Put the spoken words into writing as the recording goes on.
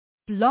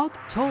Blog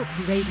Talk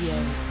Radio.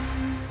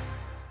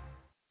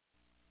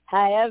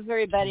 Hi,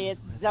 everybody. It's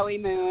Zoe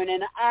Moon,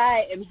 and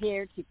I am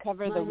here to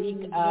cover the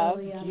week of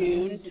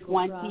June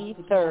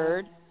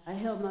 23rd. I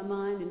held my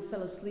mind and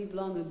fell asleep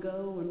long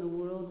ago when the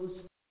world was...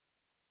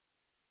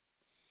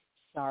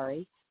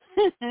 Sorry.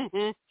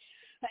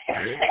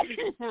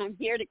 I'm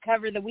here to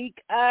cover the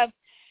week of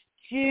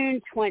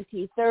June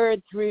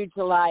 23rd through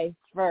July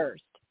 1st.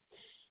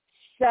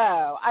 So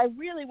I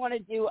really want to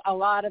do a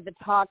lot of the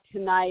talk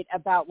tonight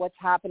about what's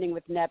happening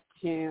with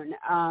Neptune,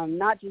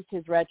 not just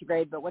his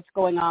retrograde, but what's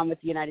going on with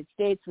the United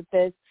States with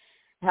this,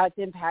 how it's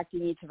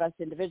impacting each of us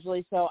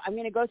individually. So I'm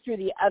going to go through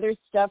the other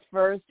stuff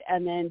first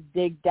and then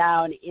dig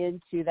down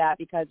into that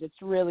because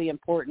it's really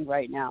important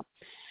right now.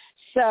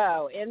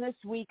 So in this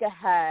week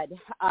ahead,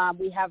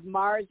 we have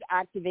Mars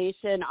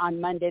activation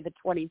on Monday the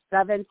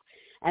 27th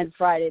and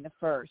Friday the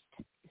 1st.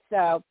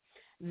 So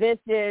this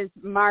is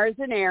Mars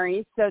in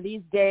Aries, so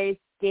these days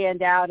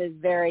stand out as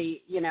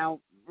very,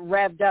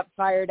 revved up,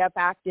 fired up,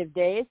 active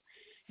days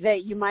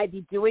that you might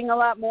be doing a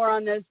lot more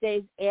on those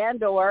days,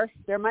 and or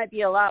there might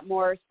be a lot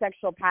more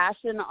sexual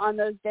passion on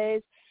those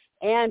days,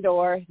 and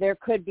or there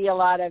could be a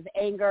lot of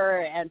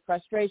anger and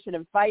frustration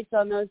and fights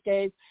on those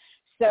days.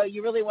 So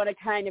you really want to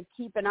kind of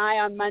keep an eye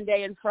on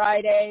Monday and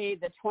Friday,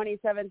 the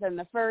 27th and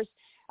the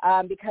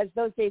 1st, because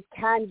those days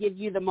can give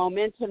you the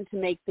momentum to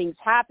make things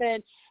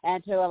happen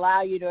and to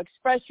allow you to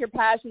express your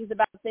passions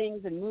about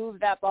things and move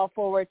that ball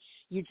forward.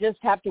 You just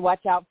have to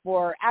watch out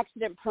for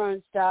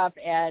accident-prone stuff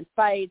and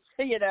fights,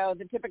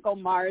 the typical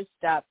Mars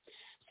stuff.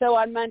 So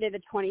on Monday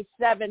the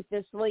 27th,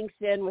 this links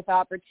in with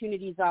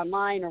opportunities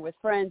online or with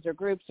friends or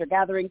groups or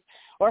gatherings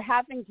or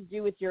having to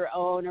do with your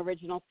own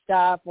original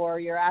stuff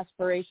or your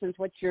aspirations,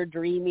 what you're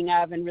dreaming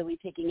of, and really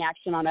taking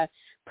action on a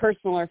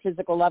personal or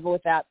physical level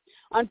with that.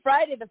 On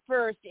Friday the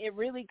 1st, it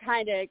really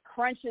kind of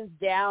crunches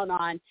down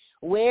on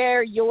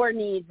where your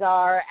needs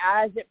are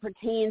as it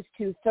pertains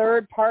to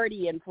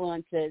third-party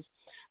influences,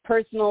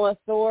 personal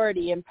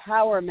authority,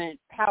 empowerment,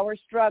 power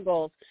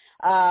struggles,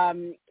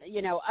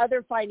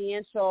 other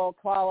financial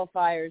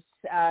qualifiers,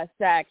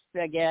 sex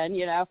again,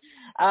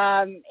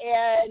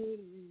 and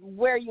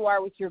where you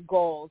are with your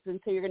goals. And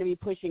so you're going to be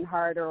pushing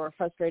harder or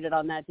frustrated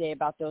on that day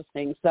about those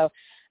things. So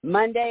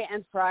Monday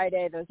and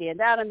Friday, those stand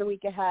out in the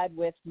week ahead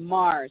with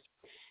Mars.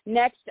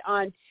 Next,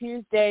 on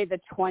Tuesday, the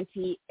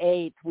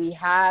 28th, we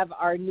have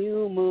our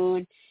new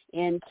moon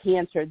in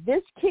Cancer.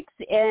 This kicks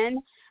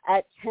in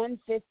at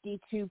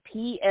 10:52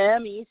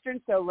 p.m. Eastern,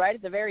 so right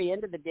at the very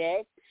end of the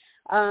day.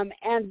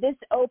 And this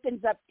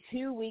opens up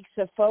 2 weeks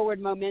of forward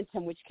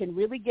momentum, which can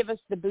really give us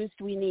the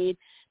boost we need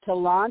to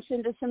launch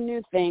into some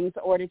new things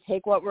or to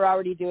take what we're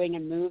already doing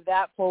and move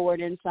that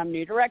forward in some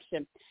new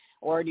direction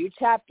or a new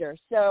chapter.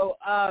 So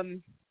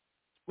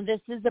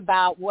this is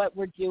about what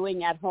we're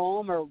doing at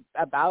home or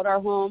about our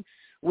home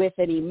with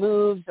any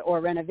moves or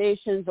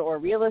renovations or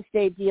real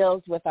estate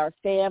deals with our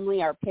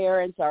family, our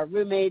parents, our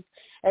roommates,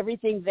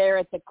 everything there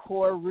at the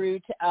core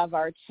root of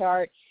our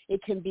chart.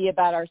 It can be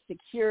about our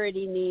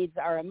security needs,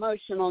 our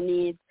emotional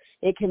needs.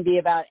 It can be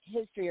about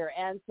history or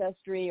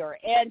ancestry or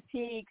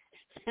antiques.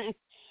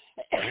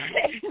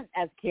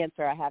 As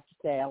Cancer, I have to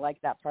say, I like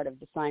that part of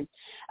the sign.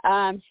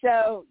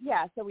 So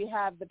we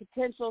have the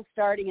potential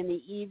starting in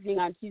the evening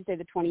on Tuesday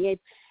the 28th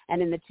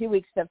and in the 2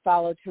 weeks that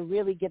follow to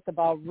really get the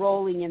ball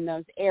rolling in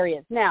those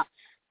areas. Now,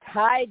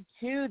 tied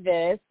to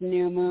this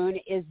new moon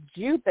is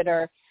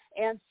Jupiter.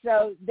 And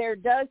so there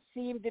does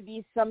seem to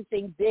be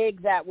something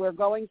big that we're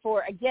going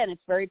for. Again,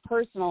 it's very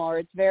personal or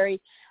it's very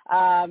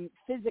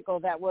physical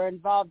that we're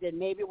involved in.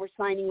 Maybe we're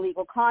signing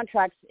legal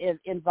contracts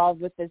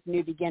involved with this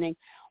new beginning,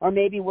 or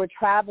maybe we're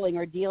traveling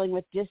or dealing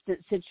with distant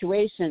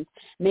situations.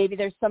 Maybe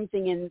there's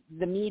something in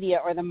the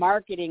media or the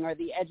marketing or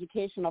the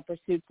educational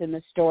pursuits in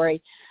the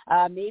story.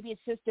 Maybe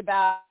it's just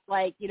about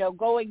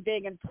going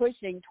big and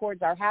pushing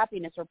towards our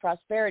happiness or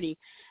prosperity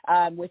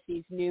with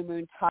these new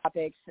moon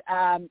topics.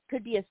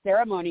 Could be a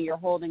ceremony you're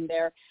holding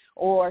there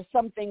or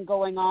something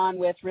going on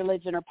with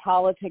religion or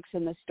politics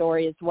in the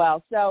story as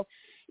well. So,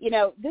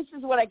 this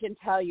is what I can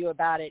tell you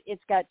about it.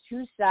 It's got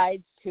two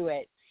sides to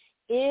it.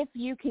 If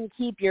you can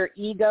keep your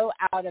ego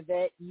out of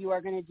it, you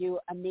are going to do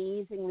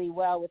amazingly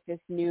well with this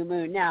new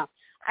moon. Now,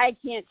 I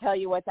can't tell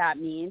you what that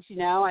means,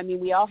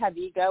 we all have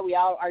ego. We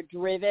all are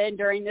driven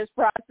during this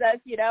process,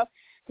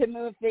 to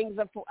move things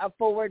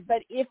forward.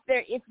 But if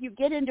you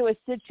get into a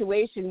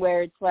situation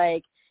where it's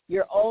like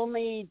you're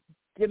only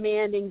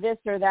demanding this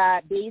or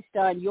that based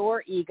on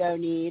your ego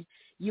need,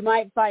 you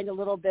might find a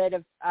little bit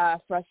of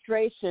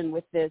frustration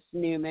with this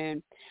new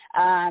moon.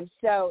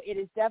 So it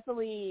is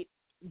definitely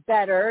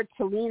better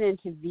to lean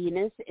into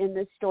Venus in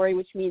this story,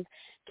 which means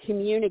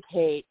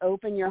communicate,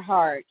 open your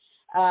heart,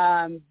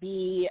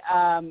 be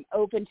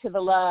open to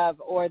the love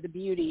or the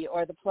beauty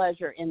or the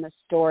pleasure in the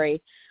story.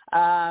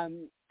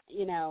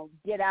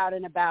 Get out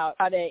and about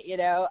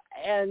it,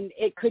 and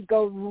it could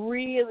go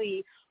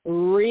really,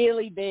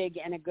 really big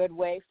in a good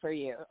way for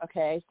you.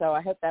 Okay. So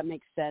I hope that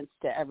makes sense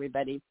to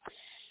everybody.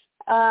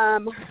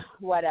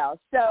 What else?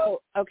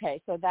 So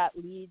that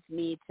leads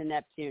me to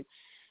Neptune.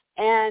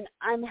 And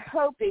I'm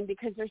hoping,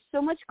 because there's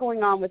so much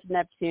going on with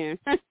Neptune,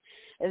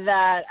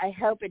 that I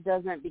hope it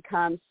doesn't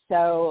become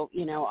so,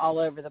 all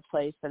over the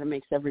place that it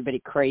makes everybody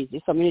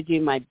crazy. So I'm going to do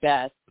my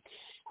best.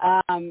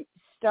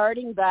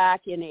 Starting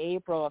back in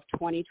April of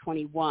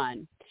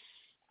 2021,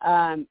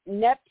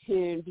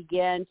 Neptune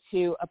began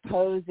to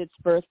oppose its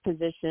birth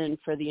position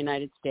for the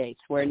United States,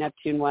 where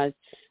Neptune was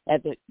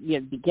at the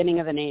beginning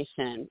of the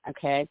nation,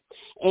 okay?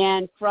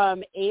 And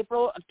from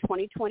April of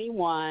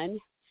 2021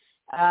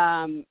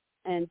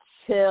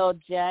 until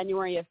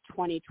January of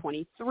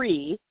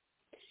 2023,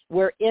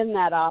 we're in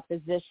that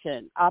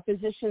opposition.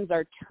 Oppositions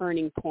are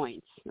turning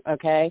points,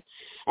 okay?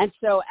 And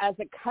so as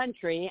a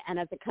country, and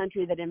as a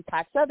country that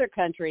impacts other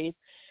countries,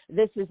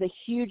 this is a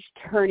huge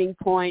turning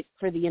point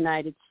for the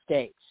United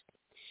States.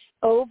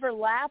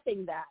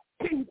 Overlapping that,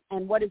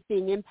 and what is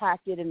being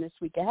impacted in this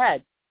week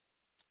ahead,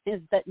 is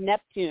that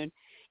Neptune,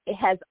 it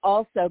has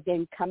also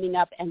been coming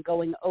up and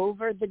going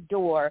over the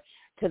door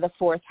to the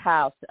fourth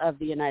house of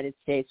the United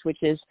States,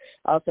 which is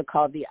also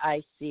called the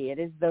IC. It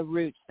is the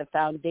roots, the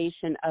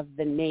foundation of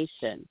the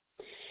nation.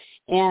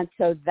 And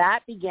so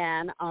that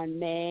began on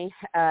May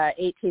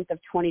 18th of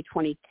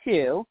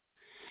 2022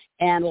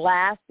 and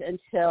lasts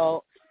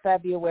until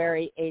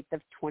February 8th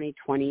of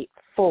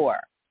 2024.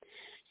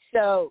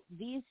 So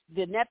the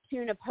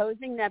Neptune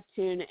opposing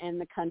Neptune in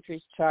the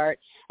country's chart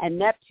and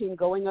Neptune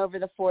going over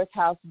the fourth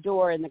house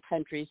door in the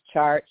country's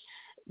chart,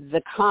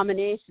 the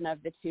combination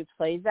of the two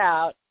plays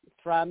out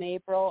from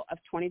April of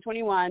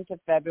 2021 to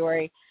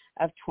February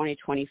of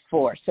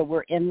 2024. So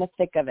we're in the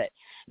thick of it.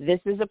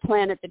 This is a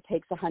planet that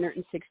takes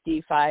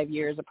 165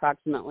 years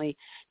approximately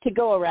to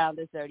go around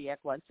the zodiac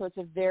one. So it's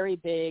a very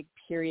big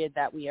period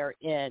that we are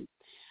in.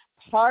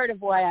 Part of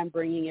why I'm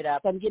bringing it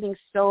up, I'm getting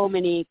so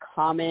many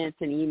comments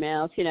and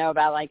emails,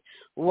 about like,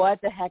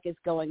 what the heck is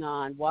going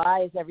on?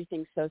 Why is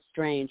everything so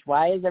strange?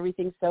 Why is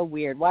everything so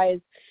weird? Why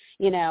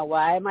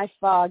am I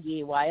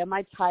foggy? Why am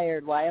I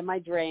tired? Why am I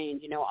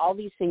drained? All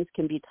these things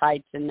can be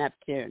tied to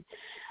Neptune.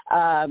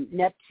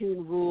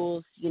 Neptune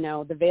rules,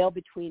 the veil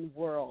between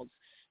worlds.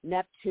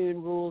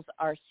 Neptune rules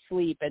our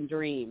sleep and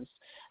dreams,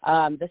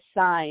 the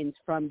signs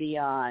from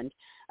beyond.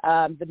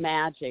 The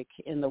magic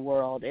in the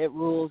world. It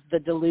rules the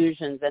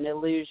delusions and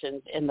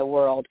illusions in the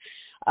world,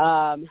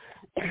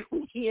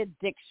 the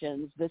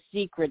addictions, the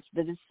secrets,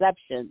 the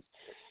deceptions.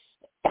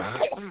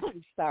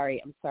 I'm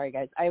sorry,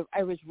 guys.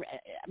 I was,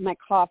 my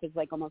cough is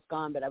like almost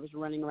gone, but I was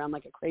running around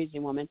like a crazy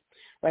woman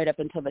right up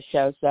until the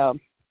show. So,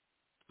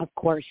 of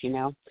course,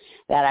 that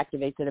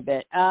activates it a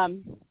bit.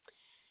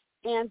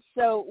 And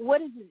so what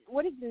is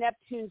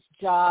Neptune's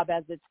job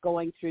as it's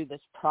going through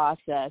this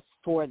process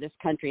for this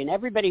country? And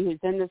everybody who's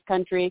in this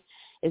country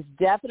is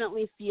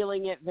definitely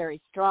feeling it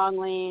very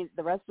strongly.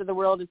 The rest of the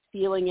world is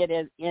feeling it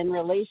in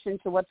relation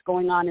to what's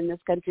going on in this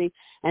country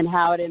and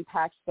how it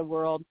impacts the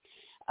world.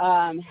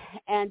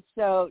 And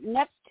so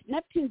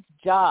Neptune's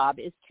job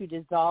is to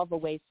dissolve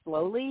away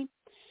slowly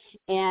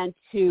and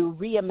to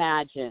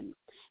reimagine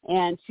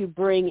and to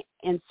bring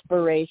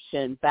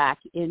inspiration back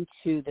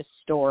into the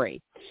story.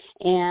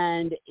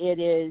 And it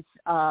is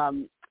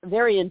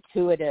very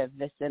intuitive,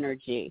 this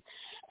energy.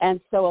 And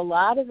so a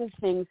lot of the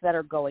things that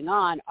are going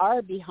on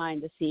are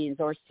behind the scenes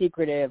or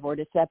secretive or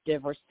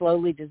deceptive or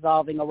slowly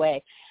dissolving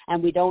away.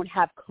 And we don't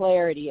have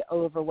clarity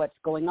over what's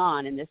going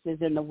on. And this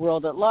is in the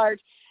world at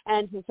large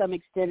and to some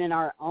extent in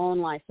our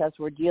own lives as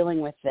we're dealing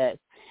with this.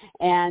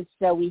 And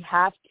so we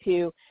have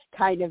to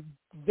kind of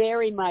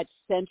very much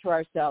center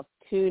ourselves,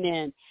 tune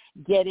in,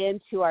 get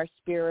into our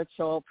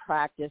spiritual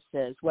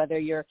practices, whether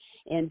you're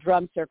in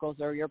drum circles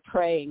or you're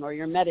praying or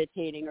you're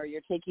meditating or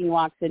you're taking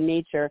walks in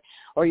nature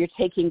or you're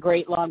taking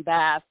great long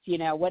baths,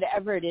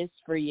 whatever it is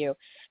for you.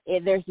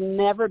 There's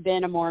never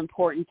been a more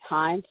important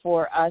time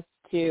for us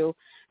to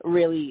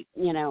really,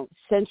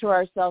 center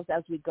ourselves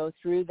as we go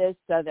through this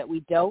so that we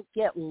don't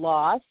get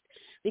lost.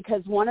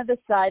 Because one of the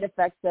side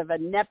effects of a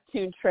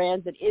Neptune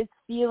transit is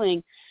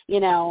feeling,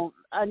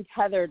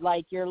 untethered,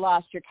 like you're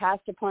lost, you're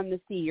cast upon the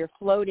sea, you're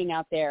floating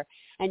out there,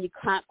 and you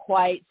can't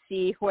quite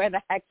see where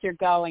the heck you're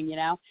going,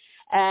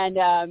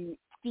 and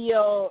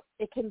feel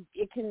it can,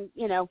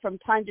 from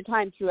time to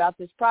time throughout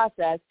this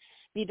process,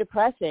 be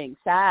depressing,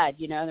 sad,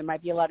 there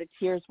might be a lot of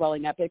tears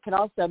welling up. It can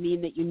also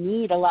mean that you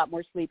need a lot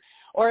more sleep.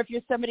 Or if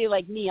you're somebody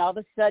like me, all of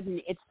a sudden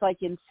it's like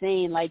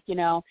insane, like,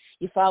 you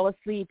fall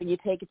asleep and you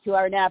take a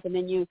 2-hour nap and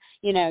then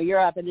you're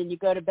up and then you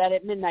go to bed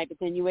at midnight, but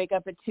then you wake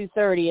up at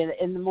 2:30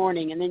 in the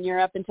morning and then you're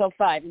up until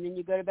 5 and then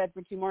you go to bed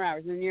for 2 more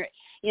hours. And you're,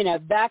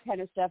 that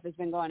kind of stuff has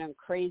been going on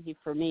crazy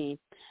for me.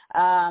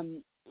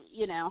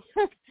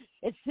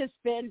 It's just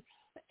been,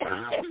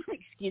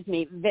 excuse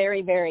me,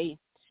 very, very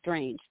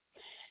strange.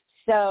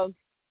 So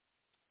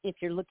if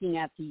you're looking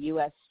at the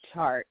U.S.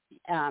 chart,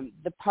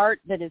 the part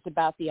that is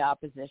about the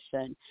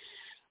opposition,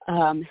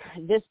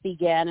 this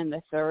began in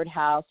the third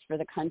house for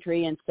the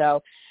country, and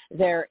so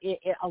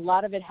a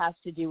lot of it has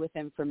to do with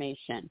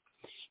information.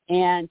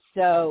 And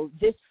so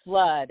this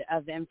flood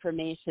of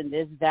information,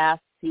 this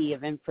vast sea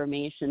of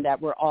information that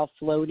we're all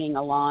floating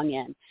along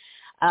in,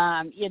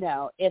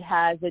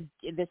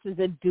 This is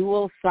a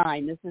dual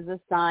sign. This is a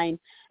sign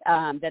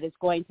that is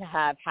going to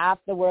have half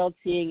the world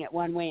seeing it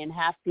one way and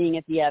half seeing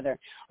it the other,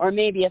 or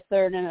maybe a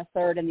third,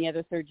 and the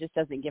other third just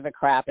doesn't give a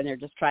crap, and they're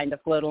just trying to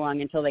float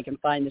along until they can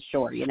find the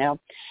shore,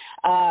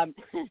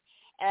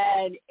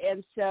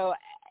 and so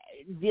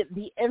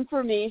the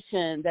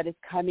information that is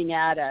coming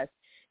at us,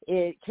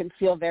 it can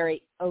feel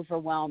very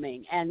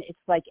overwhelming, and it's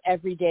like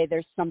every day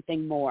there's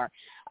something more,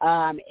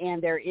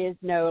 and there is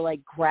no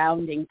like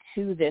grounding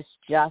to this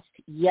just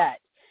yet.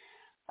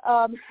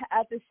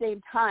 At the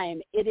same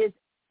time,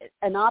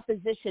 an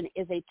opposition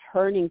is a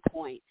turning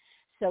point.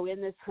 So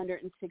in this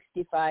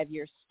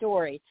 165-year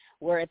story,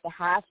 we're at the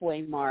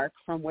halfway mark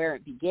from where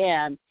it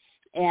began,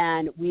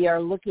 and we are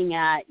looking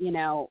at,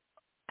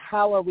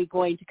 how are we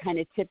going to kind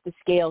of tip the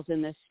scales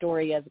in this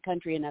story as a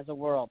country and as a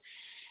world?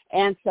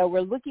 And so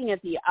we're looking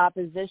at the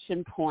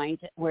opposition point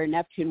where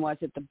Neptune was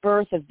at the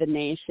birth of the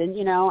nation,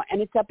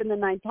 and it's up in the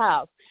 9th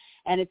house,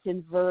 and it's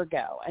in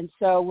Virgo. And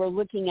so we're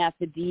looking at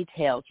the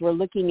details. We're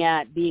looking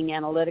at being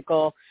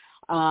analytical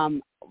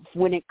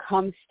when it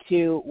comes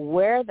to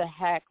where the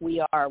heck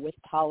we are with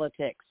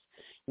politics,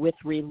 with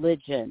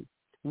religion,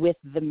 with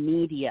the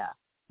media,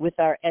 with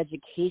our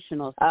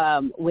educational,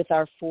 with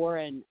our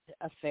foreign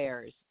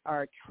affairs,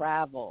 our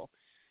travel,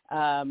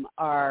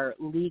 our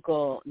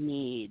legal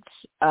needs.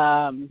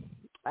 I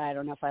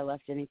don't know if I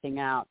left anything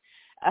out,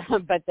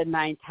 but the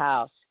 9th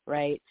house,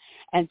 right?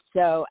 And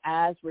so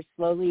as we're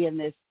slowly in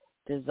this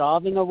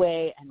dissolving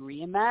away and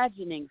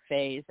reimagining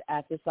phase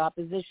at this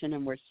opposition,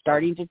 and we're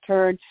starting to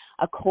turn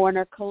a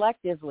corner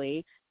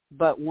collectively,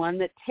 but one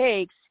that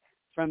takes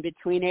from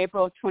between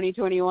April of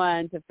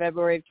 2021 to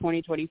February of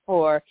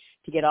 2024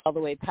 to get all the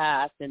way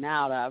past and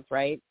out of,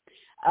 right?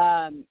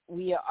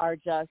 We are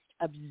just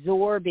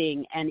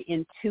absorbing and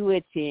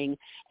intuiting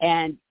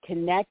and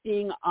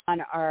connecting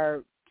on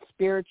our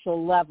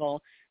spiritual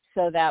level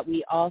so that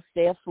we all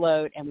stay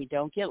afloat and we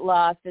don't get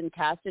lost and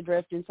cast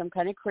adrift in some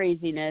kind of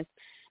craziness.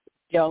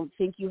 Don't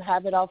think you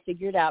have it all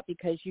figured out,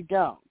 because you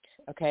don't,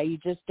 okay? You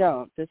just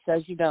don't. This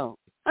says you don't.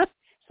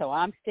 So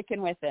I'm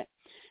sticking with it.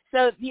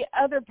 So the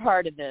other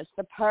part of this,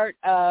 the part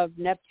of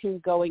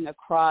Neptune going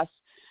across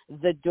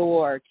the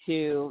door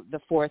to the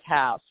 4th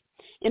house,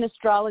 in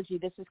astrology,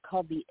 this is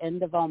called the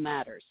end of all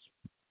matters.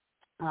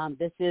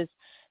 This is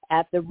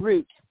at the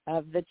root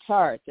of the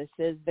chart. This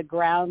is the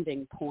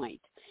grounding point,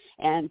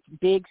 and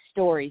big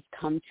stories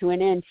come to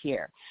an end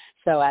here.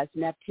 So as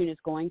Neptune is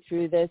going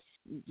through this,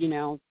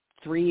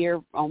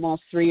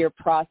 almost 3-year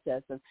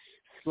process of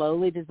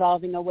slowly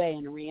dissolving away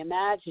and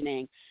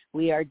reimagining,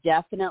 we are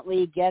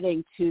definitely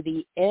getting to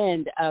the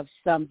end of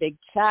some big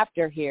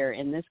chapter here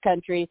in this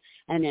country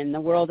and in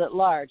the world at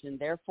large, and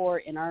therefore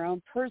in our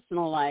own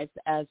personal lives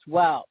as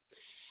well.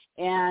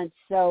 And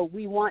so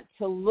we want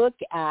to look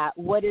at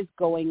what is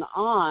going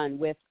on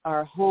with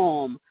our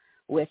home,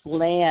 with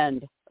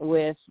land,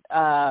 with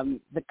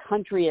the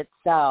country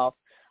itself,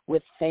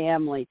 with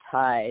family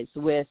ties,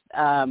 with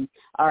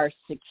our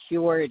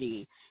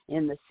security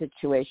in the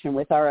situation,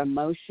 with our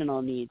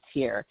emotional needs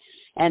here.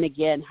 And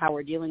again, how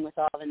we're dealing with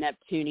all the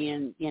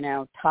Neptunian,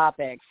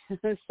 topics.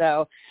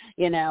 So,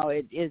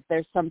 is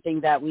there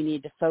something that we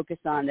need to focus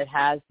on that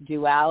has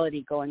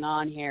duality going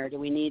on here? Do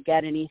we need to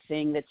get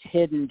anything that's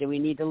hidden? Do we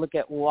need to look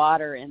at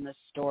water in the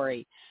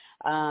story?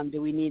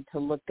 Do we need to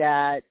look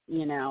at,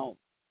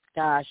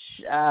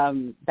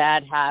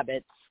 bad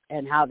habits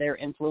and how they're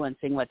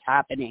influencing what's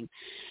happening?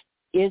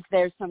 Is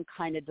there some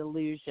kind of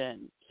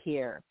delusion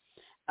here?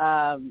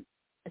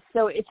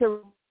 So it's a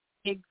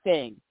big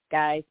thing,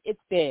 guys.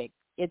 It's big.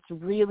 It's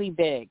really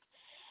big.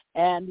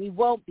 And we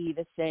won't be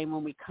the same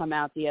when we come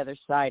out the other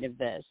side of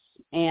this.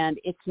 And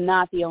it's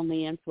not the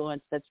only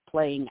influence that's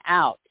playing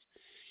out.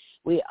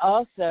 We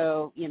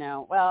also,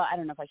 I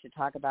don't know if I should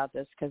talk about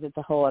this because it's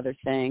a whole other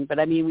thing. But,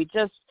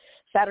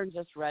 Saturn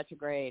just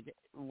retrograde,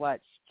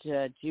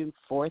 June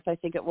 4th, I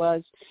think it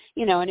was,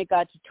 and it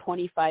got to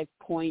 25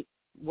 point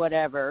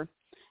whatever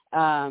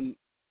of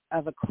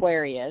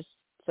Aquarius.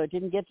 So it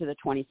didn't get to the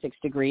 26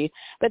 degree,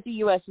 but the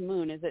U.S.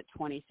 moon is at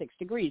 26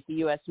 degrees. The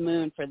U.S.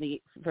 moon for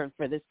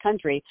this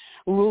country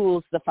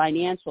rules the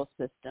financial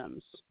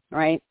systems,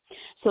 right?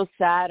 So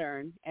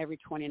Saturn, every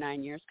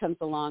 29 years, comes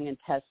along and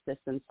tests this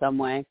in some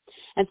way.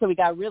 And so we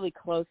got really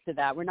close to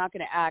that. We're not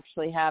going to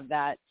actually have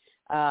that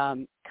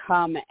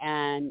come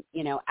and,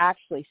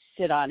 actually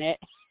sit on it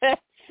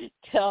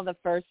till the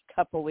first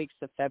couple weeks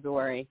of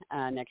February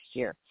next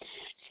year.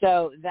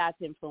 So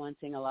that's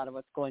influencing a lot of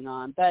what's going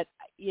on. But,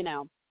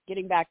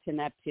 getting back to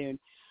Neptune,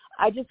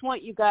 I just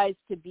want you guys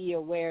to be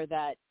aware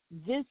that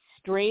this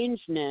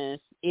strangeness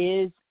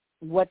is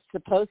what's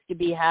supposed to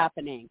be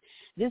happening.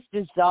 This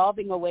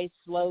dissolving away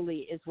slowly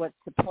is what's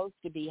supposed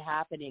to be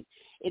happening.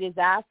 It is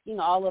asking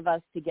all of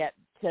us to get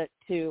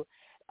to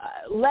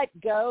let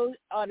go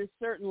on a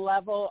certain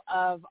level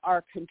of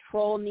our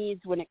control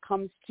needs when it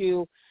comes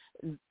to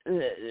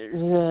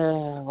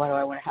how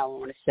I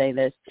want to say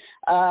this.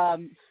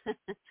 I'm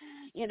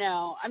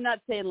not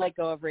saying let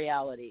go of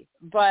reality,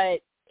 but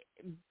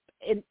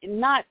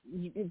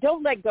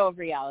don't let go of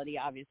reality,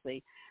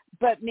 obviously,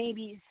 but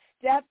maybe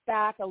step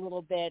back a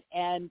little bit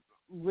and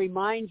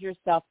remind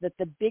yourself that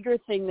the bigger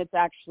thing that's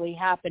actually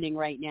happening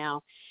right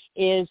now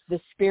is the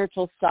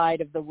spiritual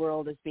side of the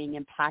world is being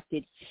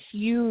impacted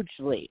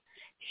hugely.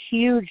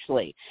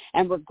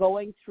 And we're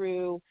going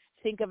through,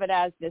 think of it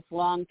as this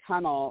long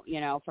tunnel,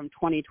 from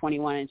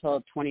 2021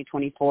 until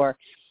 2024,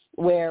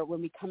 where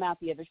when we come out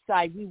the other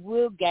side, we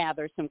will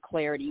gather some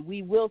clarity.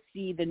 We will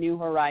see the new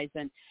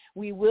horizon.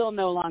 We will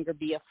no longer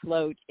be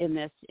afloat in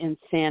this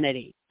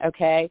insanity,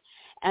 okay?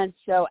 And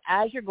so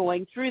as you're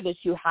going through this,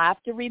 you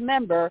have to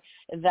remember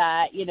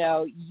that,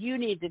 you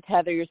need to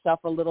tether yourself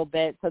a little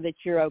bit so that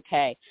you're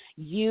okay.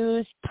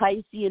 Use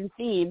Piscean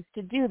themes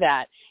to do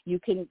that. You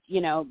can,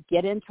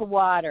 get into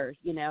water,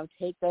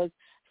 take those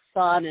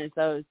saunas,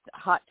 those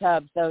hot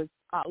tubs, those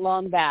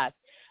long baths,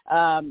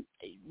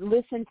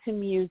 listen to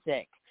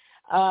music,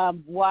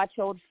 watch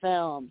old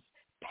films,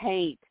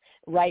 paint,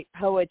 write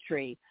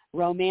poetry,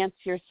 romance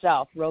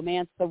yourself,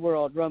 romance the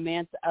world,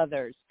 romance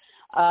others,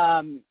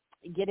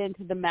 get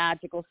into the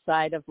magical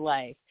side of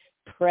life,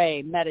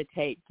 pray,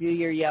 meditate, do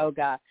your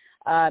yoga,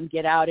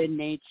 get out in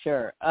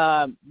nature,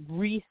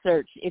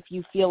 research if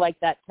you feel like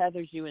that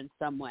tethers you in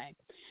some way.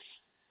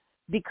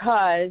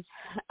 Because,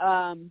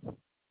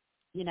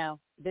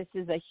 this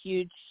is a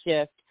huge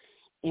shift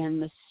in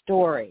the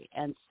story.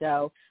 And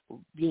so,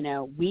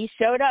 we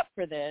showed up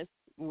for this.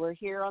 We're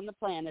here on the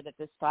planet at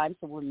this time,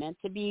 so we're meant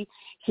to be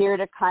here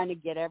to kind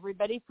of get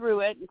everybody through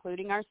it,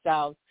 including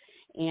ourselves.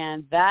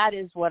 And that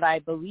is what I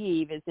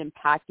believe is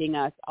impacting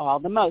us all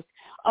the most.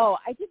 Oh,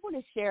 I did want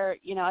to share,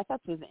 I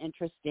thought this was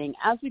interesting.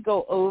 As we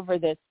go over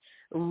this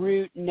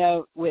root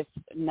note with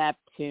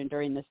Neptune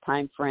during this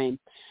time frame,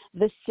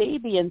 the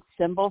Sabian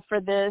symbol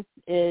for this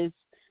is,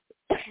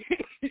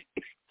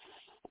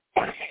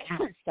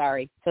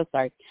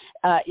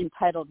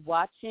 entitled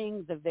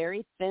Watching the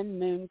Very Thin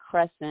Moon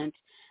Crescent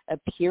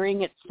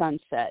Appearing at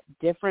Sunset.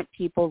 Different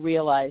people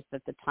realize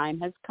that the time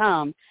has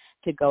come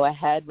to go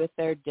ahead with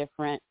their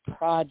different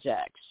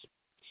projects.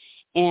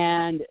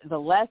 And the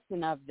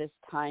lesson of this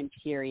time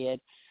period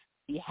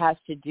has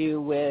to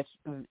do with,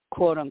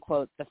 quote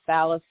unquote, the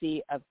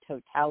fallacy of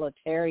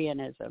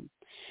totalitarianism.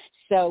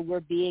 So we're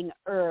being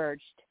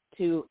urged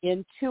to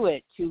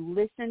intuit, to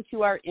listen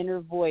to our inner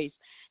voice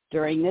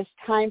during this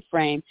time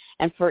frame,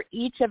 and for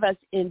each of us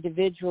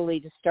individually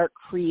to start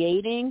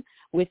creating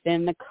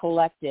within the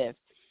collective.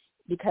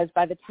 Because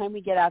by the time we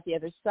get out the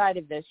other side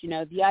of this,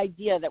 the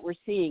idea that we're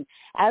seeing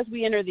as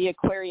we enter the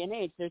Aquarian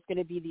age, there's going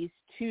to be these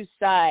two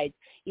sides,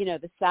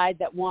 the side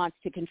that wants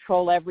to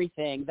control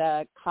everything,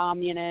 the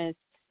communist,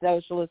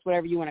 socialist,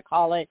 whatever you want to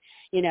call it,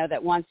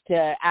 that wants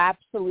to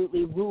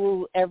absolutely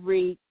rule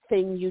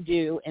everything you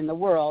do in the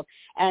world.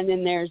 And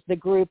then there's the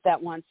group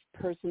that wants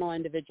personal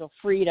individual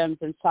freedoms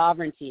and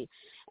sovereignty.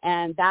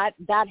 And that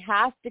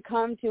has to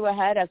come to a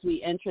head as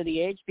we enter the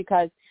age,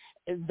 because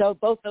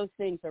both those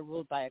things are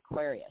ruled by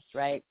Aquarius,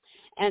 right?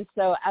 And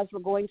so as we're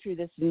going through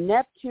this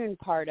Neptune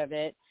part of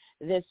it,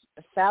 this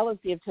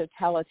fallacy of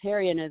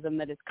totalitarianism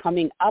that is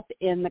coming up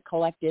in the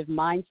collective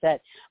mindset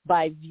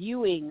by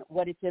viewing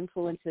what its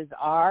influences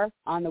are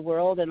on the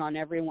world and on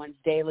everyone's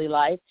daily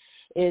life,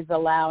 is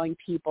allowing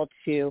people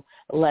to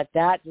let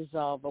that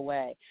dissolve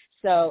away.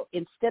 So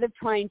instead of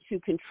trying to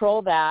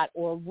control that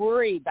or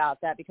worry about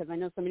that, because I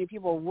know so many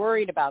people are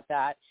worried about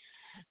that,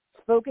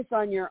 focus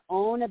on your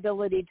own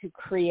ability to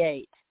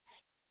create.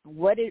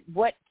 What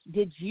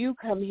did you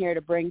come here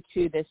to bring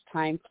to this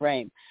time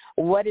frame?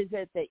 What is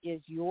it that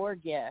is your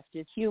gift?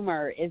 Is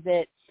humor? Is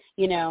it,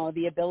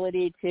 the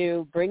ability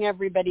to bring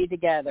everybody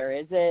together?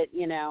 Is it,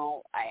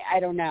 I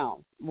don't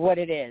know what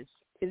it is.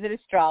 Is it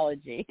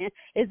astrology?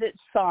 Is it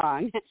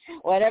song?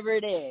 Whatever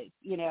it is,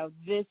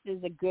 this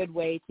is a good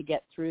way to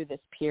get through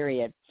this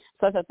period.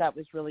 So I thought that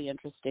was really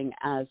interesting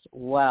as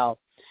well.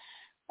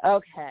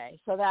 Okay,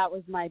 so that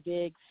was my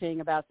big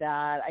thing about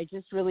that. I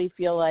just really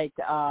feel like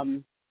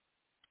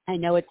I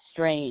know it's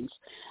strange,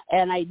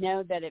 and I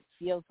know that it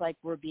feels like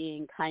we're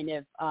being kind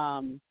of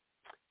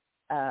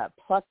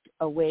plucked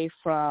away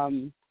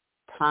from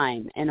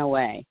time in a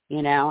way,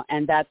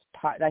 and that's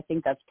part. I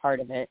think that's part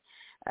of it.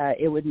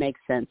 It would make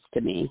sense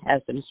to me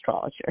as an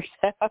astrologer.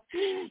 So,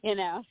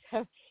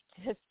 so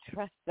just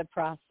trust the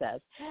process.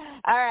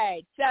 All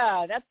right,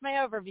 so that's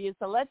my overview.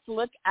 So let's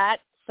look at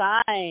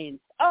signs.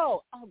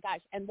 Oh gosh,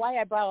 and why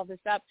I brought all this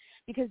up,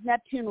 because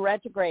Neptune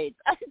retrogrades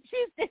on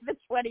Tuesday the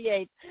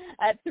 28th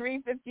at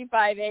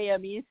 3:55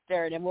 a.m.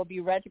 Eastern, and will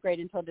be retrograde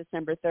until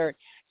December 3rd.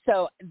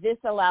 So this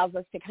allows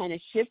us to kind of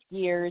shift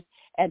gears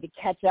and to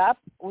catch up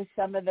with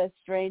some of the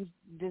strange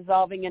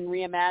dissolving and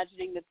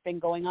reimagining that's been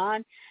going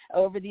on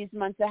over these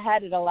months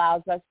ahead. It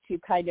allows us to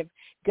kind of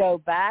go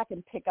back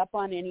and pick up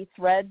on any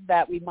threads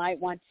that we might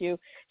want to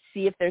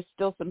see if there's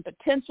still some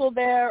potential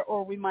there,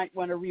 or we might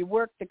want to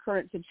rework the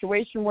current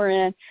situation we're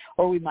in,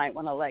 or we might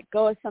want to let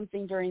go of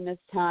something during this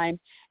time.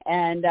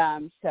 And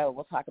so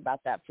we'll talk about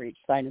that for each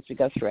sign as we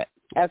go through it.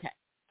 Okay,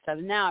 so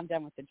now I'm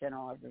done with the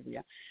general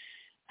overview.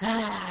 All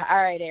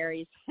right,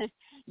 Aries.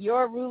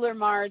 Your ruler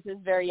Mars is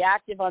very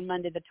active on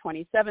Monday the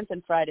 27th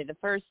and Friday the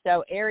 1st.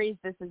 So, Aries,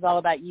 this is all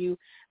about you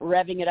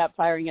revving it up,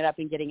 firing it up,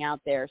 and getting out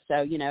there.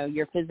 So,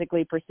 you're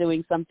physically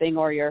pursuing something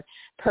or you're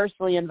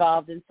personally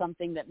involved in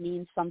something that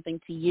means something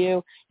to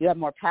you. You have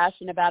more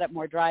passion about it,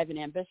 more drive and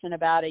ambition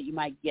about it. You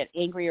might get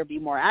angry or be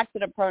more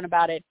accident-prone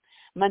about it.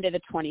 Monday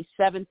the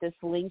 27th, this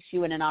links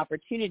you in an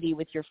opportunity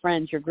with your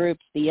friends, your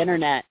groups, the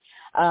internet,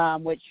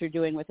 which you're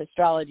doing with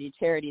astrology,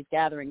 charities,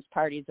 gatherings,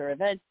 parties, or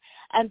events,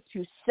 and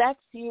to sex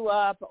you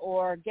up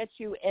or get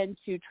you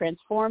into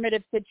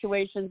transformative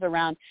situations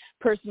around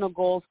personal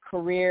goals,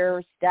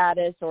 career,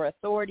 status, or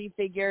authority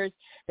figures.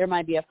 There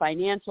might be a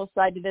financial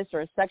side to this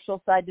or a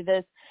sexual side to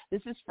this.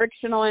 This is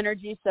frictional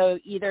energy, so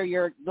either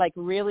you're like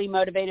really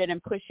motivated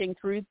and pushing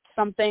through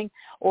something,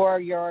 or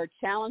you're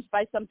challenged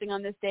by something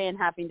on this day and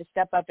having to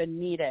step up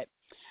and meet it.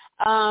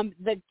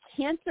 The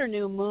Cancer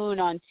new moon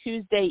on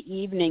Tuesday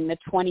evening, the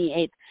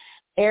 28th,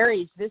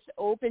 Aries, this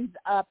opens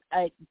up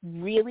a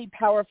really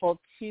powerful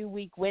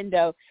 2-week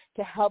window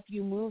to help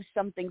you move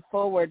something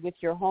forward with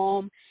your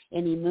home,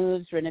 any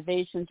moves,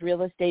 renovations,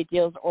 real estate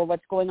deals, or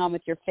what's going on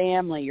with your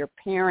family, your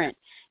parent,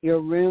 your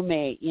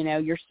roommate,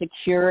 your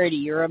security,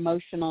 your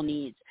emotional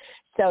needs.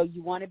 So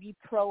you want to be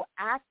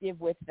proactive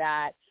with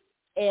that.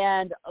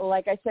 And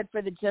like I said,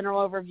 for the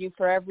general overview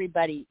for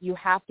everybody, you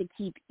have to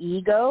keep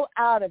ego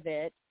out of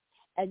it,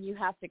 and you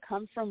have to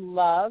come from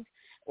love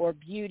or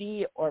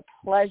beauty or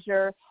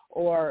pleasure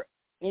or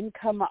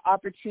income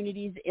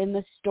opportunities in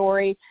the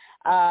story,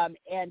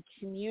 and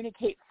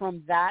communicate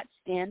from that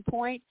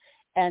standpoint,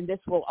 and this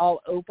will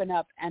all open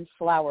up and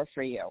flower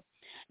for you.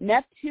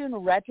 Neptune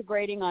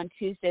retrograding on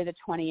Tuesday the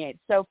 28th.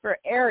 So for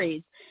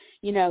Aries,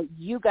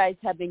 you guys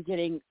have been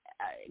getting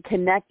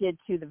connected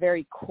to the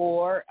very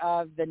core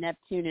of the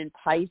Neptune and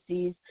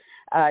Pisces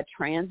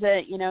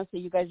transit, so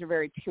you guys are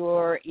very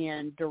pure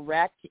and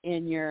direct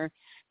in your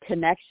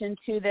connection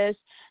to this.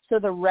 So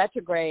the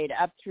retrograde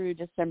up through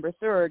December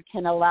 3rd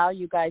can allow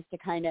you guys to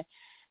kind of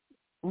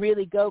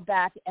really go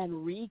back and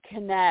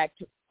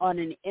reconnect on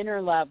an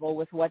inner level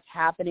with what's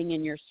happening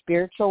in your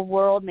spiritual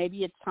world.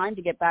 Maybe it's time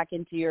to get back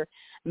into your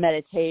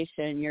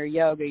meditation, your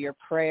yoga, your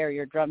prayer,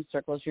 your drum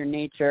circles, your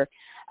nature.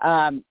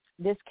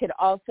 This could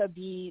also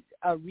be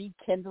a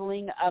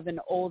rekindling of an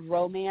old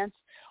romance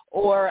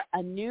or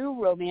a new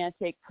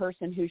romantic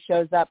person who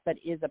shows up but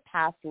is a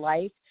past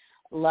life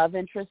love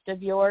interest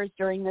of yours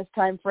during this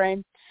time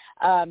frame.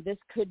 This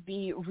could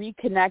be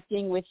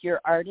reconnecting with your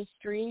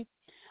artistry.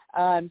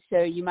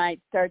 So you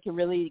might start to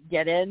really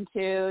get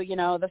into,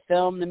 the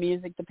film, the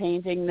music, the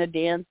painting, the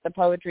dance, the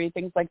poetry,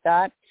 things like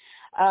that.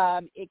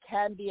 It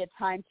can be a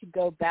time to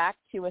go back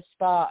to a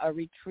spa, a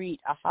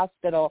retreat, a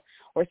hospital,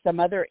 or some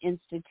other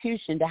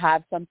institution to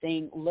have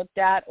something looked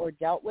at or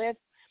dealt with.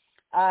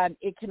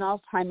 It can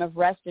also be a time of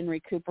rest and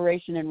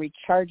recuperation and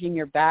recharging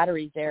your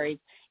batteries, Aries,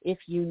 if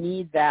you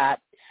need that.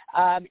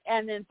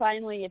 And then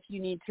finally, if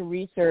you need to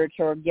research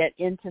or get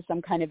into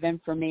some kind of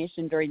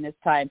information during this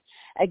time.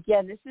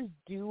 Again, this is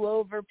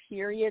do-over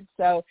period,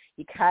 so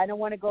you kind of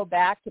want to go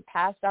back to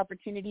past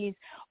opportunities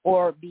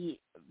or be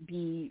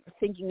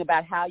thinking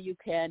about how you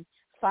can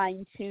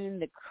fine-tune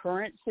the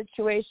current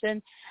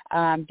situation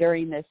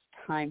during this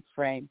time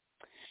frame.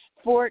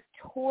 For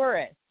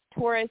Taurus,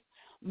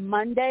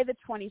 Monday the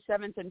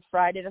 27th and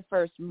Friday the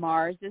 1st,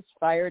 Mars is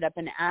fired up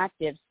and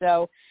active.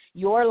 So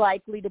you're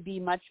likely to be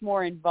much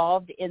more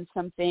involved in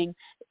something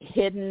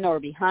hidden or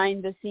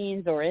behind the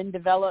scenes or in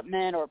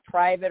development or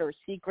private or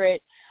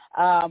secret,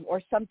 or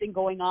something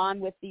going on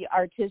with the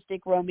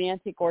artistic,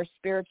 romantic, or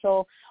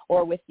spiritual,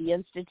 or with the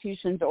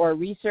institutions or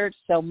research.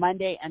 So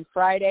Monday and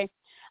Friday.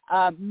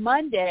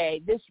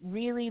 Monday, this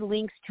really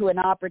links to an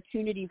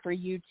opportunity for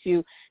you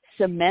to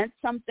cement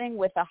something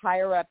with a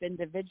higher-up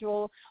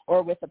individual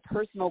or with a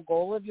personal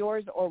goal of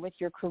yours or with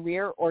your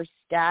career or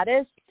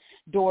status.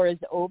 Doors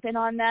open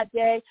on that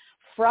day.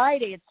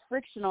 Friday, it's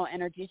frictional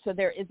energy, so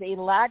there is a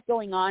lot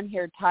going on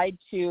here tied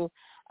to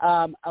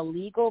a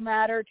legal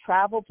matter,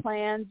 travel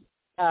plans,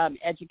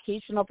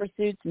 educational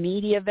pursuits,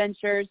 media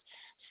ventures,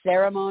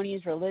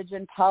 ceremonies,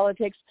 religion,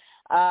 politics,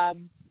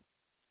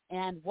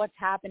 and what's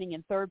happening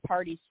in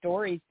third-party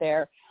stories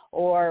there,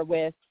 or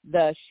with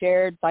the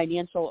shared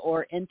financial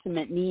or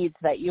intimate needs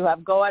that you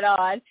have going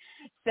on.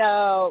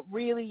 So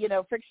really,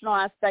 frictional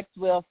aspects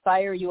will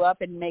fire you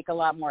up and make a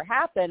lot more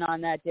happen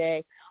on that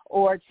day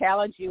or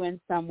challenge you in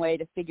some way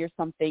to figure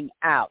something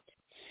out.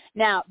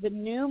 Now, the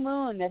new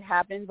moon that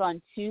happens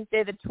on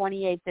Tuesday the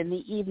 28th in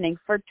the evening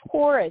for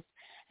Taurus,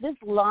 this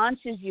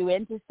launches you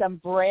into some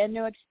brand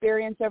new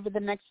experience over the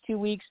next 2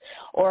 weeks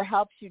or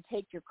helps you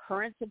take your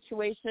current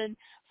situation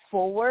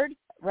forward,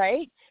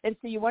 right? And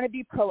so you want to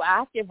be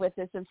proactive with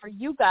this. And for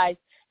you guys,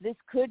 this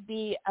could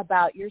be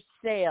about your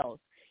sales.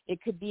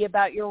 It could be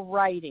about your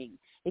writing.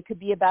 It could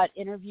be about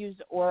interviews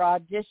or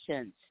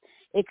auditions.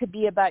 It could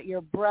be about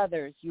your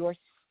brothers, your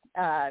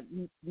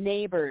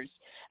neighbors,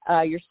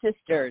 your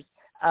sisters,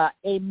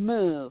 a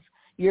move,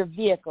 your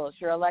vehicles,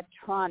 your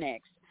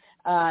electronics,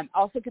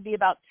 Also could be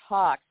about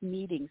talks,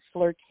 meetings,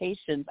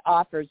 flirtations,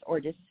 offers, or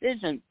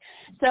decisions.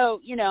 So,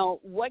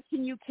 what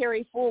can you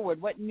carry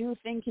forward? What new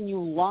thing can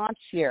you launch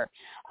here?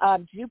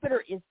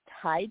 Jupiter is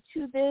tied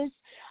to this,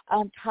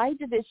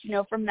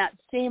 from that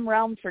same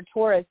realm for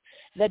Taurus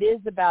that is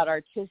about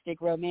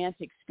artistic,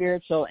 romantic,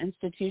 spiritual,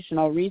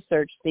 institutional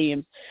research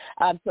themes.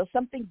 So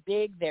something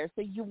big there.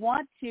 So you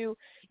want to,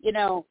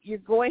 you're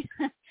going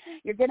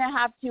to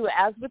have to,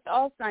 as with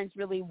all signs,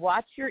 really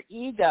watch your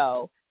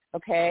ego,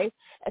 okay,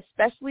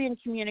 especially in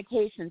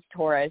communications,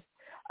 Taurus.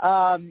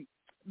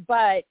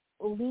 But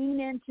lean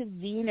into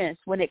Venus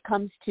when it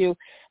comes to,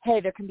 hey,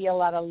 there can be a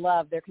lot of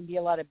love, there can be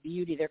a lot of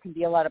beauty, there can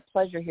be a lot of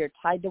pleasure here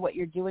tied to what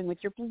you're doing with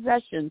your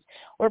possessions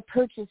or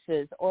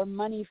purchases or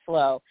money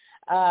flow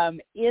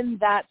in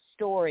that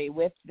story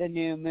with the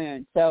new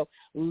moon. So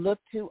look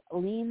to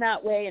lean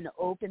that way and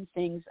open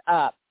things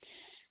up.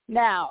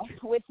 Now,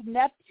 with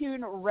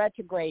Neptune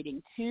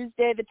retrograding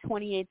Tuesday the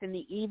 28th in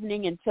the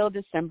evening until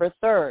December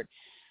 3rd,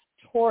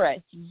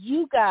 Taurus,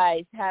 you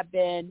guys have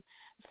been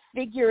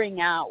figuring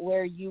out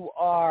where you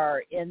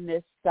are in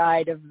this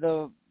side of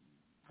the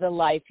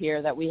life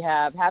here that we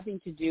have, having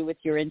to do with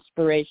your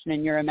inspiration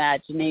and your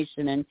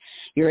imagination and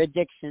your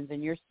addictions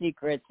and your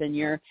secrets and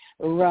your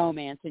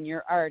romance and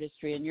your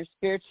artistry and your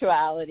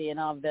spirituality and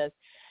all of this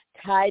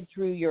tied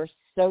through your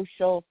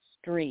social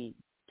stream.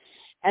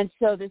 And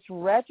so this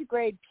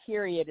retrograde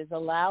period is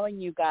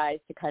allowing you guys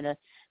to kind of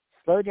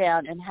slow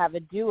down and have a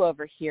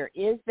do-over here.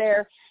 Is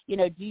there,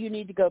 do you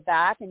need to go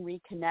back and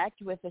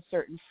reconnect with a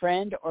certain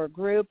friend or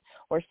group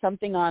or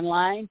something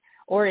online?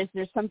 Or is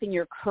there something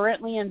you're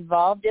currently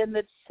involved in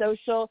that's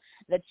social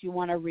that you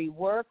want to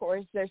rework? Or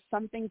is there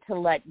something to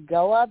let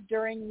go of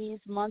during these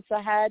months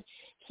ahead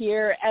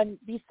here? And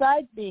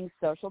besides being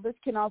social, this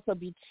can also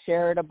be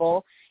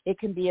charitable. It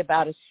can be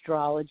about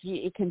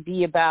astrology. It can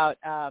be about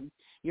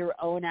your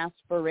own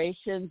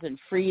aspirations and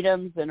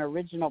freedoms and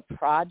original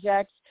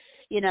projects.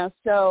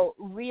 So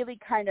really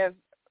kind of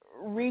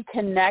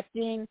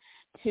reconnecting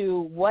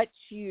to what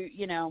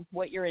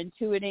what you're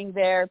intuiting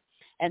there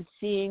and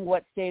seeing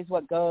what stays,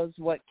 what goes,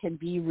 what can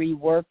be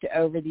reworked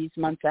over these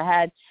months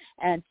ahead.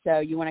 And so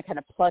you want to kind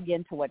of plug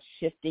into what's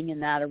shifting in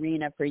that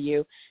arena for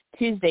you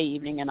Tuesday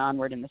evening and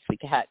onward in this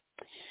week ahead.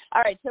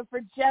 All right, so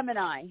for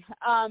Gemini,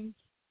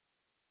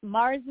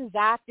 Mars is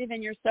active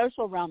in your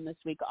social realm this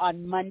week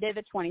on Monday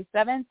the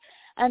 27th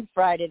and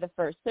Friday the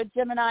 1st. So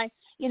Gemini,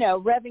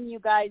 revving you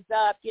guys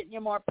up, getting you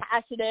more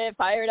passionate,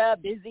 fired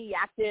up, busy,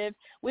 active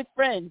with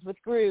friends,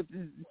 with groups,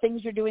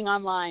 things you're doing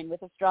online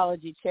with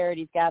astrology,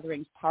 charities,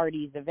 gatherings,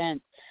 parties,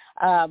 events,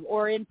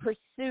 or in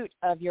pursuit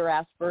of your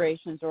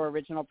aspirations or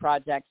original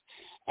projects.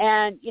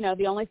 And,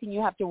 the only thing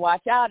you have to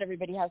watch out,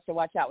 everybody has to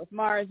watch out with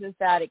Mars, is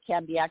that it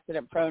can be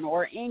accident prone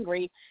or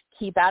angry.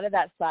 Keep out of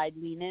that side.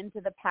 Lean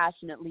into the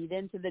passionate, lean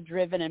into the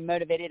driven and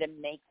motivated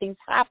and make things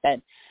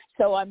happen.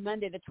 So on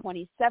Monday the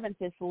 27th,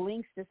 this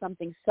links to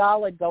something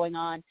solid going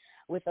on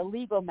with a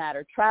legal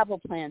matter, travel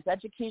plans,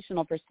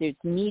 educational pursuits,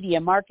 media,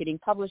 marketing,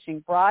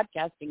 publishing,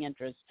 broadcasting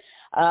interests,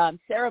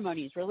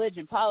 ceremonies,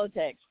 religion,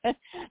 politics.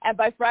 And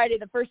by Friday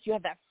the 1st, you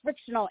have that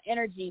frictional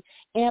energy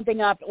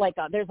amping up, like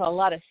there's a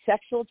lot of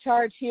sexual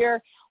charge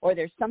here, or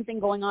there's something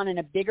going on in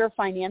a bigger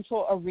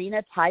financial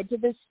arena tied to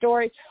this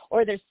story,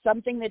 or there's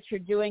something that you're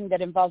doing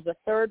that involves a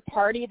third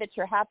party that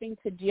you're having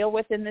to deal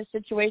with in this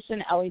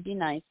situation. Ellie, be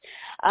nice.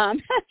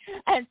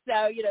 And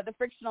so, the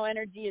frictional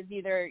energy is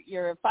either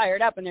you're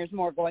fired up and there's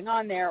more going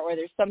on there, or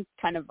there's some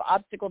kind of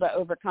obstacle to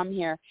overcome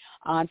here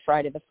on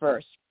Friday the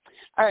 1st.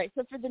 All right,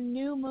 so for the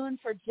new moon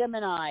for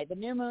Gemini, the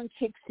new moon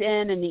kicks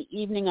in the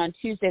evening on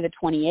Tuesday the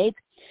 28th.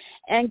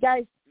 And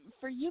guys,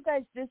 for you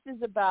guys, this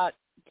is about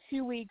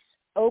 2 weeks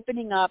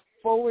opening up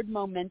forward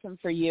momentum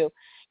for you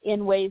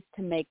in ways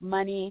to make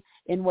money,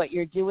 in what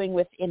you're doing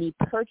with any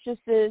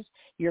purchases,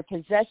 your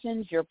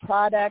possessions, your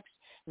products,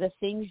 the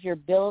things you're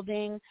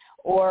building,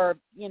 or,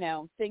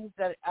 things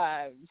that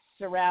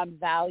surround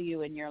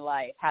value in your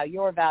life, how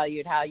you're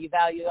valued, how you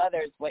value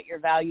others, what your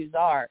values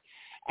are.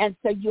 And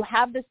so you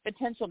have this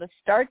potential to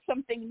start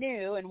something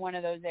new in one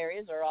of those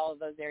areas or all of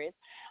those areas,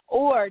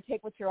 or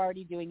take what you're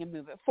already doing and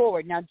move it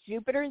forward. Now,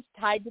 Jupiter is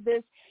tied to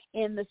this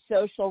in the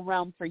social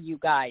realm for you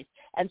guys.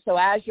 And so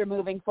as you're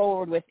moving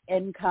forward with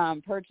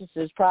income,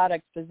 purchases,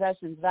 products,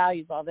 possessions,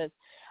 values, all this,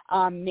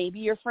 maybe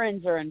your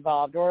friends are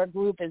involved, or a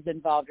group is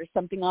involved, or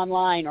something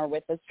online, or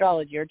with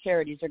astrology, or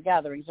charities, or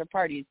gatherings, or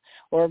parties,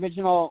 or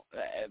original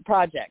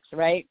projects,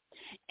 right?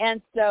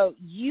 And so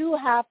you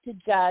have to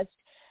just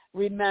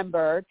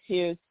remember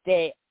to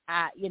stay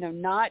at,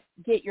 not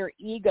get your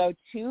ego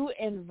too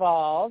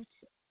involved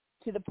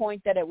to the point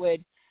that it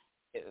would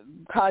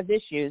cause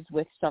issues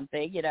with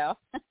something,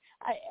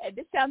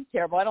 this sounds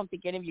terrible. I don't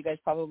think any of you guys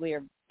probably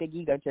are big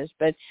egotists,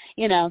 but,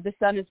 the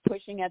sun is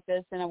pushing at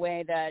this in a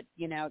way that,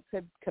 it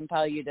could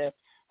compel you to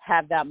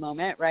have that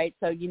moment, right?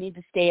 So you need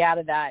to stay out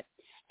of that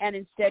and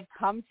instead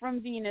come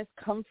from Venus,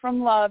 come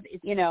from love,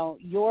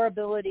 your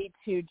ability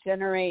to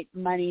generate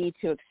money,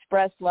 to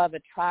express love,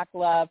 attract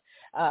love,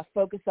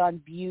 focus on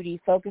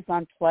beauty, focus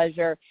on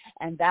pleasure,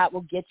 and that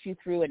will get you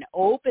through and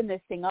open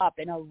this thing up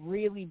in a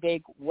really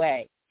big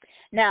way.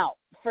 Now,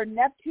 for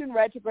Neptune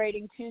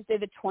retrograding Tuesday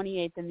the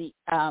 28th in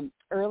the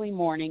early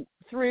morning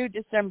through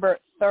December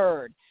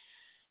 3rd,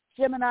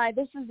 Gemini,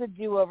 this is a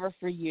do-over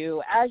for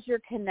you as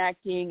you're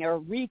connecting or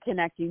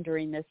reconnecting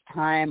during this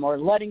time, or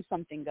letting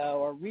something go,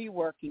 or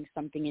reworking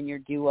something in your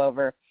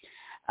do-over.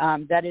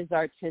 That is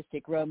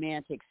artistic,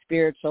 romantic,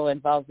 spiritual,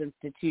 involves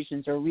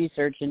institutions or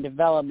research and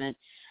development,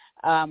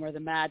 or the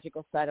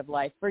magical side of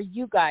life. For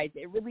you guys,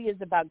 it really is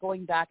about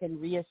going back and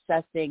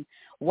reassessing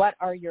what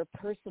are your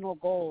personal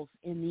goals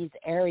in these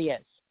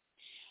areas.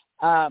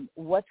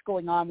 What's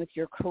going on with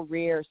your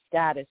career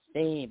status,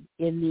 fame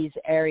in these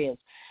areas,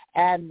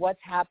 and what's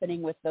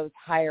happening with those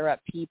higher up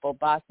people,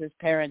 bosses,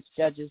 parents,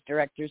 judges,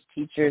 directors,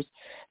 teachers,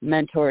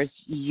 mentors,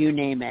 you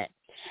name it.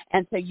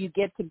 And so you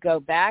get to go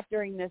back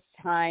during this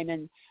time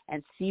and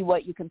see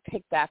what you can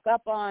pick back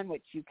up on,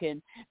 what you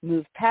can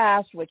move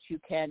past, what you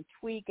can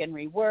tweak and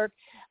rework.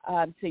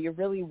 So you're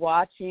really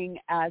watching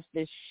as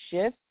this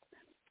shifts.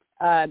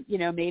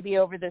 Maybe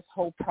over this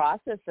whole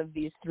process of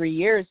these 3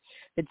 years,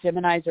 the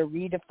Geminis are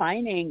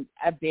redefining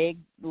a big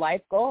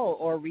life goal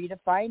or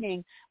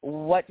redefining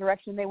what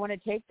direction they want to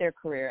take their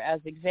career as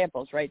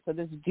examples, right? So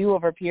this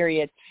do-over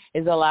period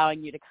is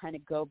allowing you to kind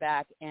of go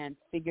back and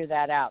figure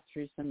that out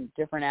through some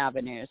different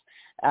avenues,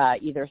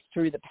 either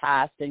through the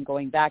past and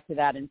going back to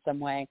that in some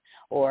way,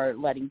 or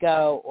letting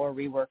go, or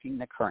reworking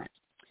the current.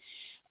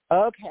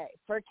 Okay,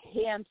 for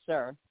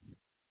Cancer,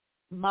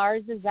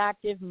 Mars is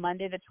active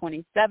Monday the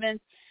 27th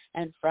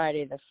and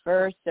Friday the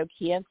 1st. So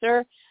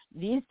Cancer,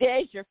 these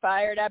days you're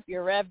fired up,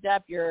 you're revved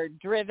up, you're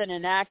driven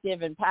and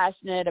active and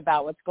passionate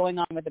about what's going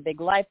on with a big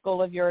life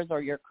goal of yours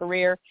or your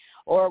career,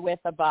 or with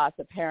a boss,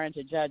 a parent,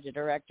 a judge, a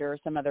director, or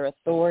some other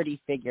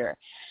authority figure.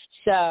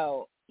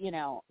 So,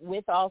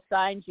 with all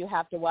signs, you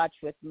have to watch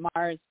with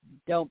Mars.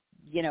 Don't,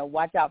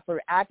 watch out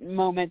for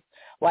moments,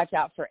 watch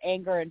out for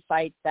anger and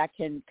fights that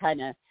can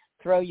kind of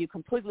throw you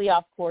completely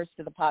off course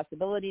to the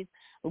possibilities.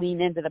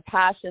 Lean into the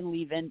passion,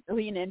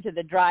 lean into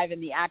the drive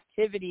and the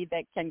activity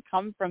that can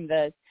come from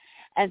this.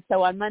 And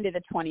so on Monday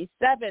the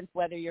 27th,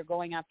 whether you're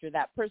going after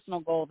that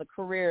personal goal, the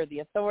career, the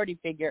authority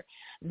figure,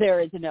 there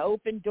is an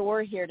open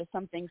door here to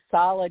something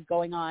solid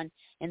going on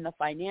in the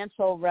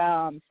financial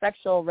realm,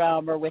 sexual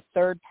realm, or with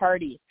third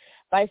parties.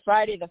 By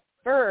Friday the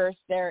 1st,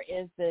 there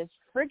is this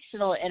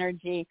frictional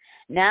energy.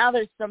 Now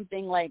there's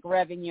something like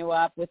revving you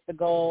up with the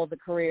goal, the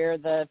career,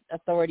 the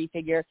authority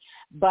figure,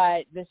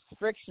 but this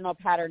frictional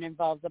pattern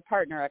involves a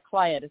partner, a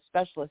client, a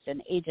specialist,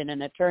 an agent,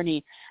 an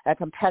attorney, a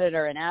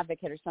competitor, an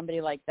advocate, or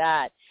somebody like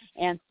that.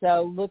 And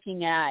so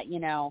looking at,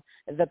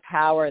 the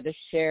power, the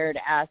shared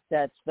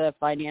assets, the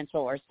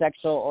financial or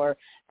sexual or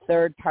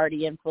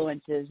third-party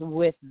influences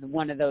with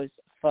one of those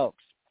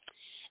folks.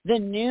 The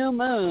new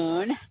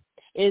moon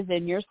is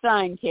in your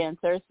sign,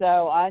 Cancer.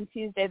 So on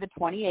Tuesday the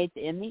 28th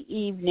in the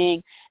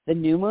evening, the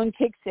new moon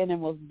kicks in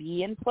and will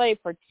be in play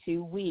for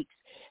 2 weeks.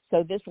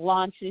 So this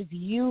launches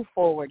you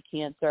forward,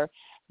 Cancer.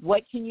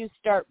 What can you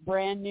start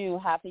brand new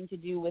having to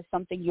do with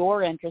something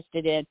you're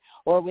interested in,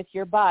 or with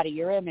your body,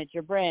 your image,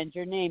 your brand,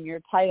 your name,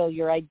 your title,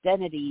 your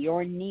identity,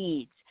 your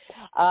needs?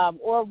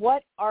 Or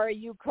what are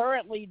you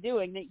currently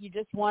doing that you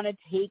just want to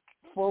take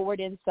forward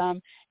in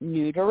some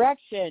new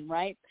direction,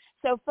 right?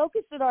 So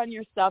focus it on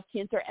yourself,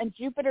 Cancer. And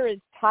Jupiter is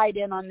tied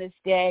in on this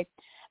day,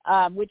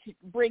 which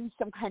brings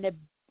some kind of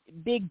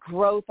big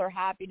growth or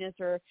happiness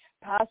or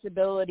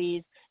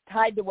possibilities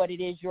tied to what it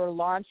is you're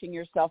launching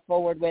yourself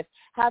forward with,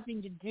 having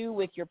to do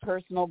with your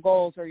personal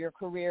goals or your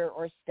career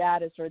or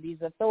status or these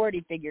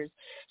authority figures.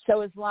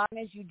 So as long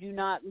as you do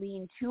not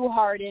lean too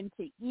hard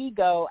into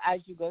ego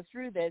as you go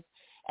through this,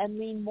 and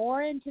lean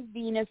more into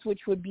Venus,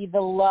 which would be the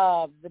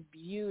love, the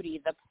beauty,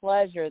 the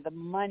pleasure, the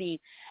money,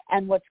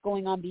 and what's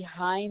going on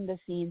behind the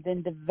scenes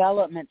in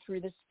development through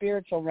the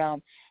spiritual realm,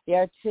 the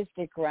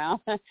artistic realm,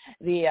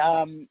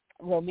 the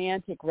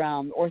romantic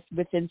realm, or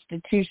with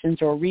institutions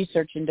or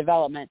research and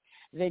development,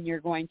 then you're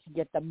going to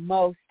get the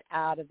most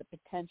out of the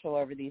potential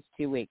over these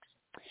 2 weeks.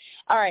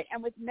 All right,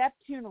 and with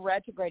Neptune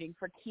retrograding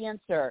for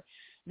Cancer,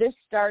 this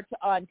starts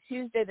on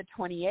Tuesday the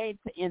 28th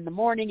in the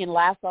morning and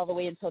lasts all the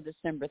way until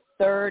December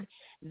 3rd.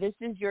 This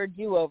is your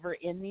do-over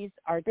in these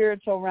our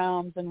spiritual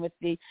realms and with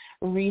the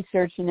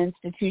research and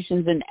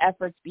institutions and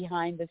efforts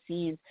behind the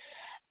scenes.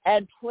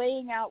 And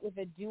playing out with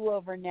a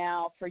do-over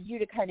now for you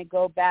to kind of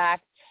go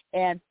back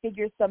and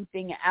figure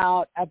something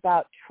out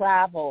about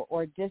travel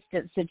or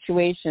distant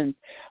situations,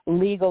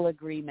 legal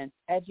agreements,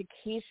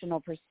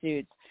 educational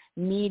pursuits,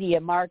 media,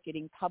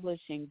 marketing,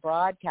 publishing,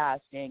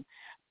 broadcasting,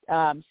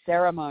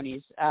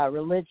 ceremonies,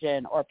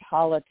 religion, or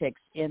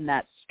politics in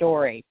that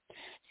story.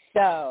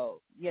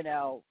 So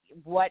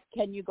what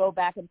can you go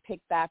back and pick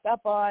back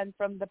up on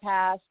from the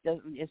past?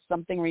 Is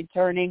something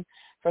returning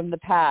from the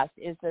past?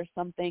 Is there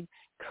something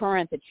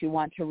current that you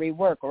want to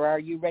rework, or are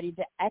you ready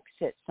to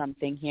exit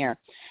something here?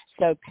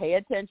 So pay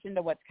attention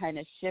to what's kind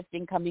of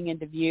shifting, coming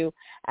into view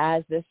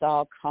as this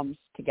all comes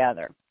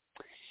together.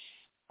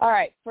 All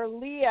right, for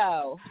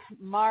Leo,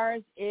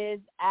 Mars is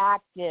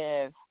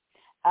active.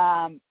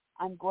 I'm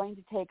going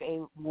to take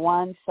a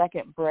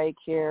 1-second break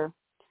here.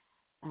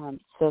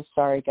 So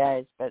sorry,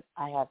 guys, but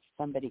I have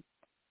somebody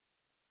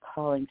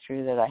calling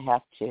through that I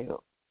have to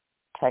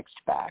text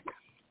back.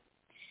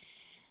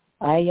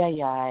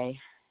 Ay.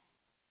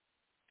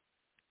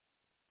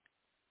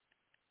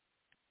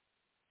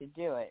 To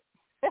do it.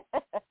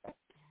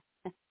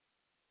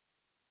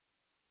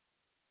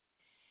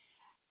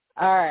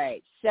 All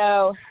right,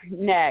 so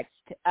next,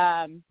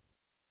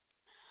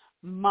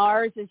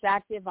 Mars is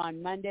active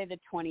on Monday the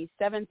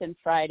 27th and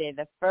Friday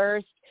the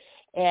 1st.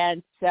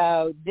 And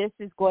so this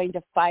is going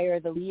to fire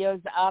the Leos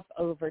up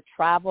over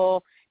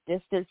travel,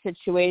 distance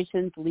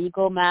situations,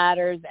 legal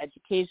matters,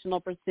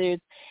 educational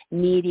pursuits,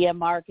 media,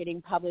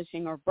 marketing,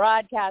 publishing, or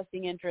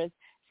broadcasting interests,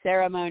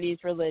 ceremonies,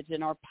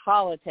 religion, or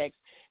politics.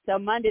 So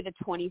Monday the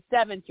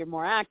 27th, you're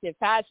more active,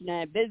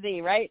 passionate,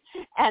 busy, right?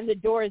 And the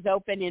door is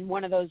open in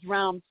one of those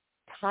realms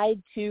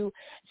tied to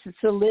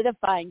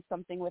solidifying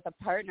something with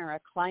a partner, a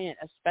client,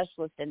 a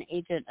specialist, an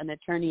agent, an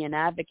attorney, an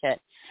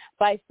advocate.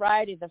 By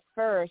Friday the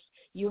 1st,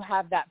 you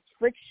have that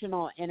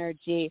frictional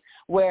energy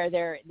where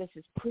this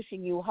is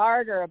pushing you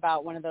harder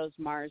about one of those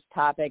Mars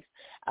topics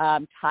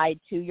tied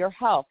to your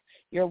health,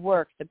 your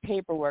work, the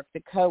paperwork,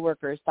 the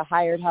coworkers, the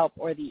hired help,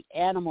 or the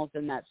animals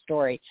in that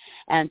story.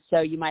 And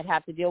so you might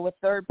have to deal with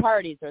third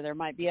parties, or there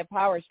might be a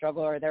power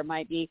struggle, or there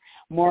might be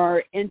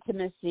more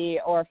intimacy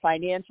or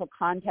financial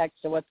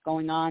context to what's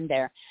going on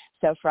there.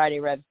 So Friday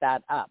revs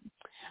that up.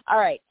 All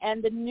right,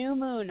 and the new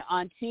moon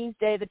on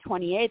Tuesday the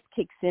 28th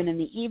kicks in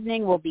the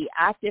evening, will be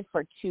active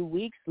for 2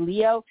 weeks.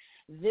 Leo,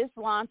 this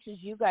launches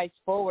you guys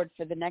forward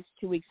for the next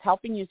 2 weeks,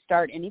 helping you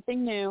start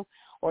anything new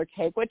or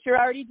take what you're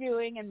already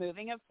doing and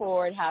moving it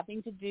forward,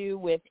 having to do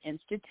with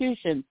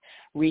institutions,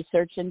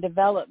 research and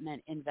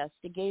development,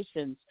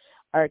 investigations,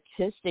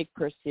 artistic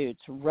pursuits,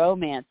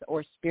 romance,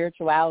 or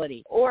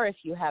spirituality. Or if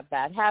you have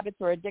bad habits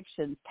or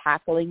addictions,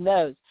 tackling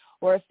those.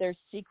 Or if there's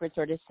secrets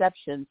or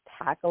deceptions,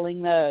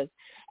 tackling those.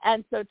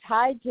 And so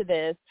tied to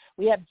this,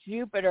 we have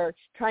Jupiter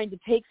trying to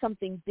take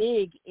something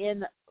big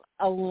in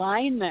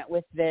alignment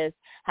with this,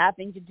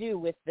 having to do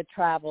with the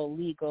travel,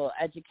 legal,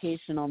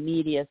 educational,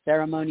 media,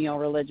 ceremonial,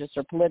 religious,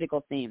 or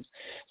political themes.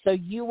 So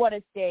you want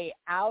to stay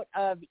out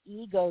of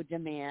ego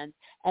demands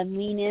and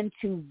lean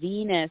into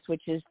Venus,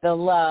 which is the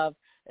love,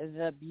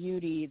 the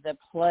beauty, the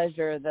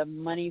pleasure, the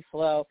money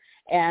flow,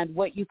 and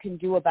what you can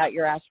do about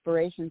your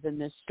aspirations in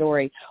this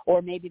story.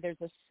 Or maybe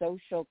there's a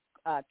social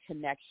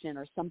connection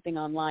or something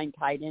online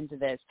tied into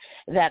this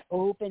that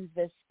opens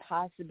this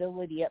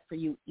possibility up for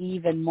you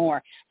even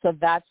more. So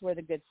that's where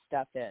the good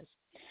stuff is.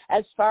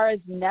 As far as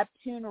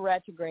Neptune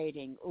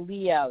retrograding,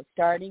 Leo,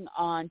 starting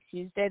on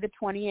Tuesday the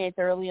 28th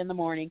early in the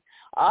morning,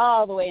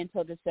 all the way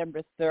until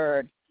December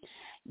 3rd,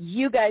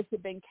 you guys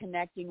have been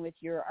connecting with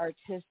your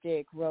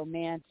artistic,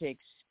 romantic,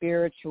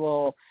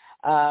 spiritual,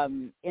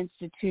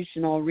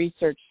 institutional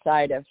research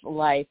side of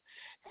life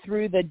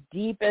through the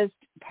deepest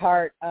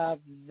part of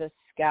the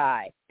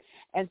sky.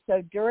 And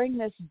so during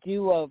this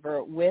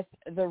do-over with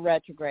the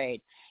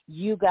retrograde,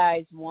 you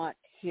guys want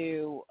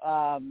to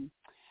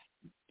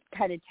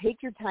kind of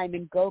take your time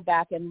and go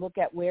back and look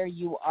at where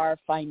you are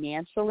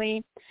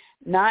financially,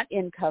 not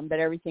income, but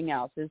everything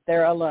else. Is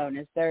there a loan?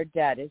 Is there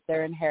debt? Is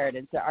there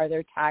inheritance? Are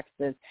there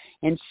taxes,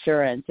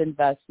 insurance,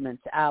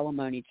 investments,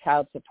 alimony,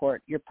 child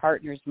support, your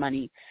partner's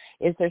money?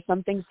 Is there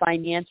something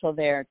financial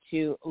there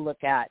to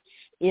look at?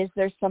 Is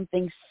there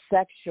something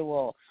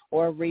sexual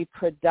or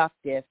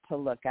reproductive to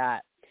look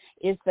at?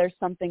 Is there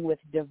something with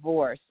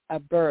divorce, a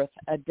birth,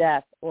 a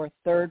death, or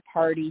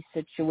third-party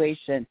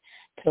situation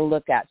to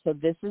look at? So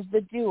this is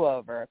the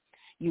do-over.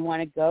 You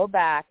want to go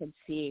back and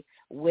see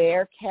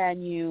where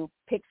can you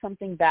pick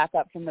something back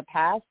up from the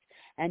past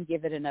and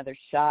give it another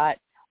shot.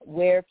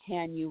 Where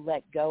can you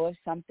let go of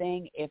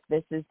something if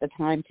this is the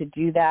time to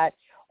do that?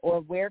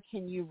 Or where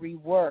can you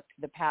rework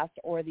the past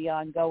or the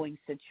ongoing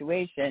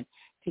situation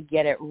to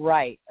get it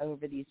right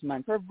over these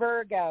months? For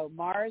Virgo,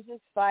 Mars is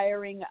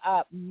firing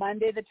up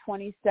Monday the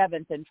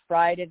 27th and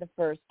Friday the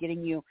 1st,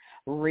 getting you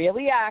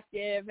really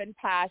active and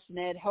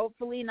passionate,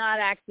 hopefully not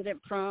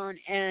accident prone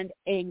and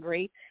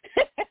angry.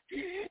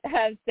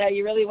 And so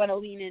you really want to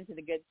lean into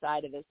the good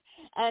side of this.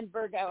 And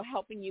Virgo,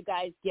 helping you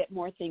guys get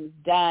more things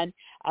done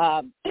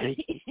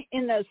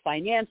in those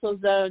financial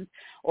zones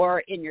or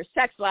in your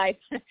sex life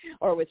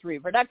or with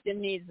reproductive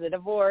needs, the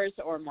divorce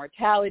or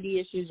mortality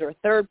issues or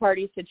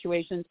third-party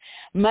situations.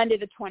 Monday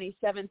the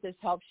 27th, this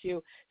helps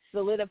you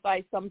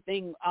solidify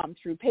something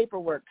through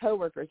paperwork,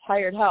 coworkers,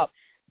 hired help,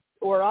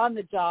 or on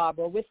the job,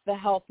 or with the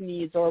health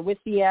needs, or with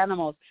the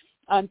animals.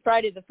 On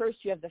Friday the 1st,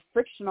 you have the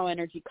frictional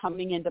energy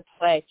coming into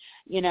play,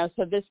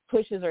 so this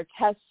pushes or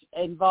tests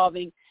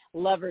involving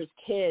lovers,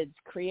 kids,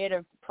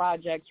 creative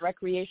projects,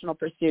 recreational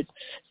pursuits.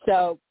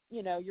 So,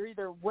 you know, you're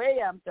either way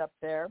amped up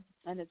there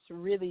and it's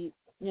really,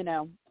 you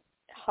know,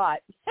 hot,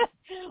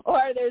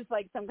 or there's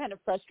like some kind of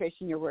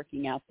frustration you're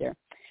working out there.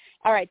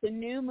 All right, the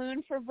new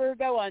moon for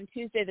Virgo on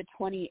Tuesday the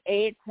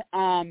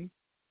 28th.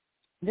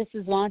 This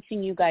is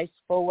launching you guys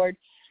forward.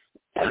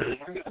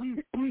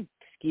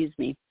 Excuse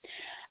me.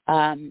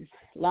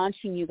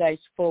 Launching you guys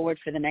forward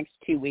for the next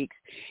 2 weeks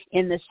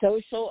in the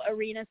social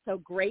arena. So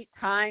great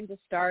time to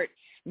start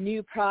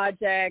new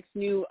projects,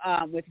 new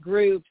with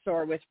groups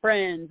or with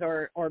friends,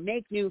 or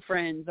make new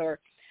friends, or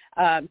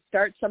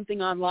start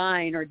something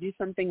online, or do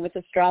something with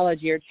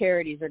astrology or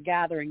charities or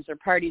gatherings or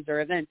parties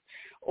or events,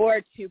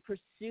 or to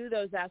pursue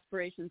those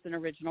aspirations and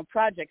original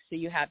projects. So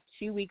you have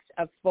 2 weeks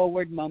of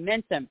forward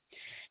momentum.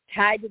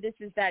 Tied to this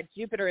is that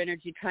Jupiter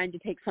energy trying to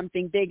take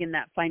something big in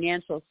that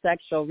financial,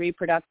 sexual,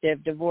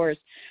 reproductive, divorce,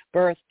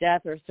 birth,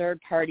 death, or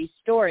third-party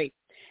story.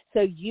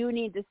 So you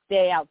need to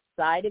stay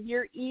outside of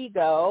your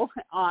ego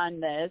on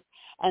this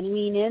and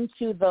lean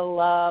into the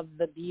love,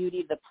 the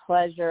beauty, the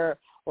pleasure,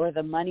 or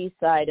the money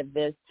side of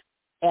this,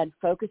 and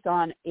focus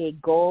on a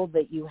goal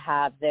that you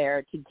have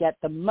there to get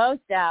the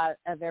most out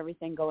of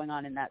everything going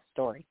on in that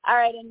story. All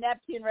right, and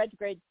Neptune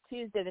retrograde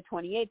Tuesday the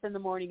 28th in the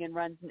morning and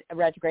runs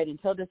retrograde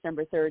until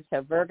December 3rd.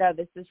 So Virgo,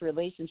 this is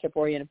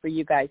relationship-oriented for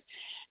you guys.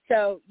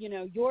 So, you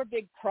know, your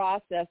big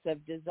process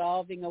of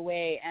dissolving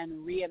away and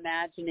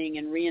reimagining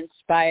and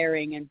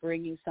re-inspiring and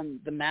bringing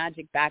the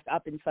magic back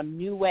up in some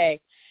new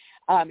way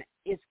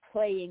is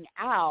playing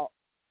out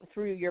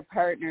through your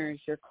partners,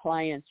 your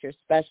clients, your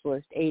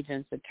specialist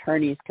agents,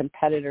 attorneys,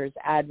 competitors,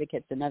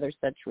 advocates, and other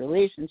such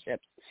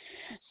relationships.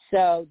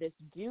 So this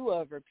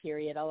do-over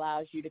period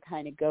allows you to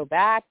kind of go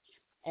back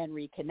and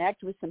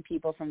reconnect with some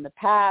people from the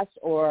past,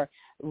 or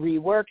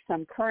rework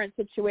some current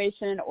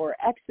situation, or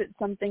exit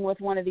something with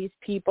one of these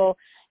people.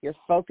 You're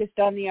focused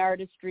on the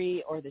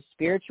artistry or the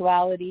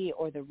spirituality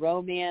or the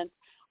romance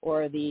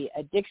or the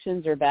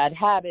addictions or bad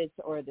habits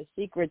or the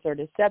secrets or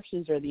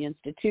deceptions or the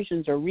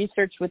institutions or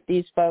research with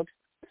these folks.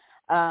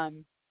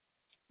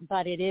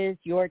 But it is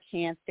your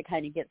chance to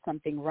kind of get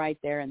something right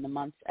there in the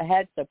months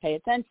ahead. So pay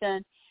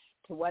attention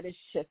to what is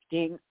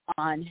shifting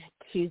on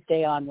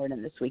Tuesday onward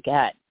and this week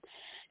ahead.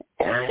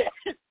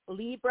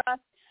 Libra,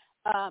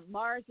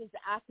 Mars is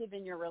active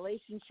in your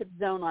relationship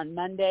zone on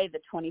Monday, the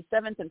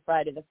 27th, and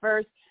Friday, the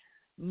 1st.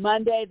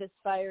 Monday, this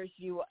fires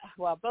you,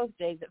 well, both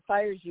days, it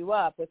fires you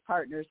up with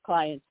partners,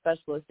 clients,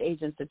 specialist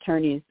agents,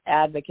 attorneys,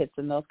 advocates,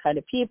 and those kind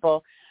of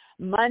people.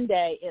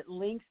 Monday, it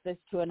links this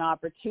to an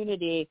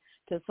opportunity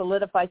to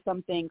solidify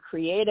something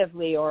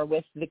creatively, or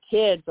with the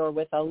kids, or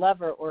with a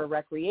lover, or a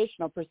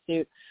recreational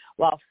pursuit,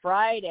 while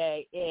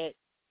Friday, it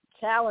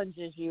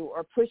challenges you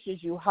or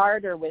pushes you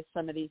harder with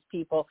some of these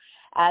people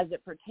as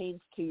it pertains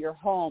to your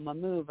home, a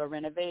move, a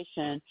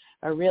renovation,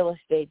 a real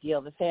estate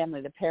deal, the family,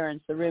 the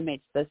parents, the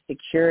roommates, the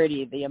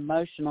security, the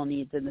emotional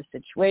needs in the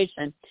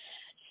situation.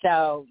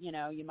 So, you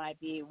know, you might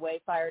be way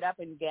fired up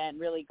and, again,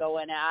 really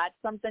going at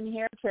something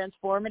here,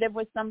 transformative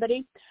with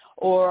somebody,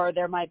 or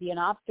there might be an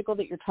obstacle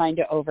that you're trying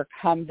to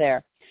overcome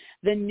there.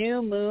 The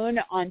new moon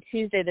on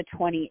Tuesday the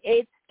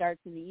 28th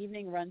starts in the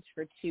evening, runs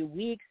for 2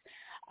 weeks.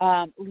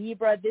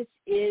 Libra, this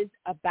is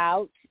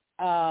about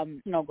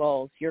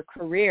goals, your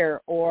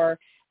career, or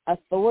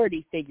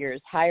authority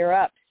figures, higher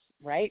ups,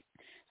 right?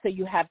 So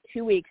you have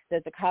 2 weeks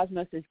that the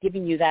cosmos is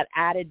giving you that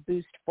added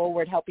boost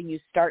forward, helping you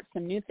start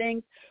some new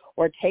things,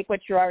 or take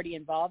what you're already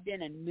involved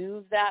in and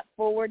move that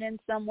forward in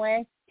some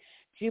way.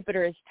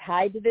 Jupiter is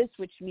tied to this,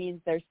 which means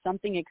there's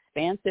something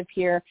expansive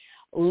here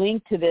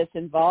linked to this,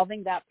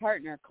 involving that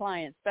partner,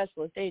 client,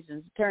 specialist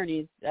agents,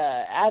 attorneys,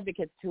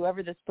 advocates,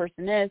 whoever this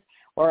person is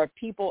or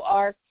people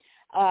are.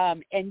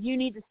 And you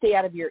need to stay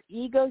out of your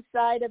ego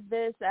side of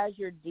this as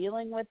you're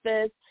dealing with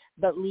this,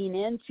 but lean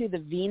into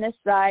the Venus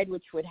side,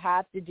 which would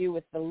have to do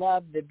with the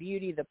love, the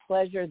beauty, the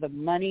pleasure, the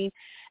money,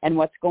 and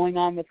what's going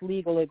on with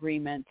legal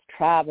agreements,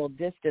 travel,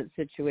 distance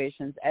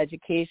situations,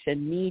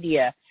 education,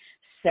 media,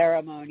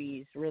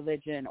 ceremonies,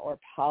 religion, or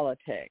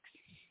politics.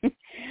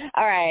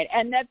 All right,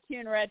 and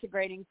Neptune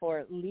retrograding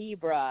for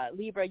Libra.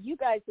 Libra, you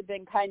guys have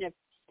been kind of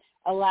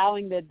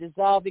allowing the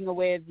dissolving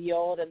away of the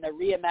old and the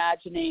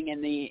reimagining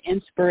and the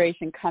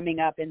inspiration coming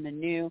up in the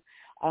new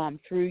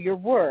through your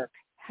work,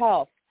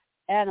 health,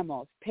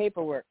 animals,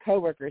 paperwork,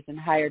 coworkers, and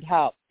hired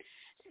help.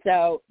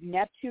 So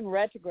Neptune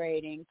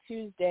retrograding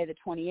Tuesday the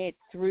 28th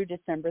through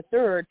December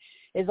 3rd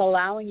is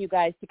allowing you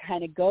guys to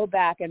kind of go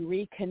back and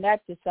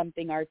reconnect to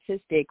something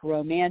artistic,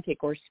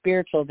 romantic, or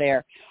spiritual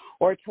there,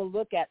 or to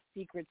look at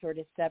secrets or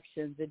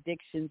deceptions,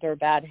 addictions or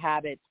bad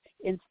habits,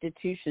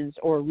 institutions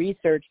or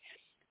research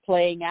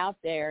playing out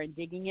there, and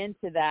digging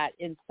into that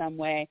in some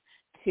way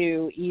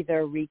to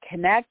either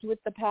reconnect with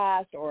the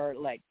past or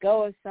let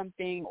go of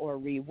something or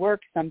rework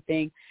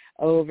something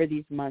over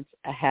these months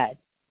ahead.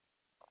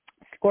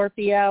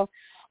 Scorpio,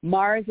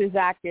 Mars is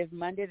active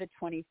Monday the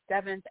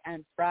 27th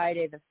and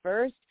Friday the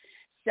 1st.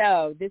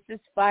 So this is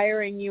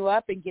firing you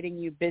up and getting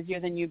you busier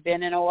than you've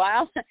been in a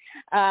while,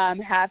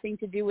 having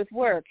to do with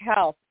work,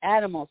 health,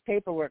 animals,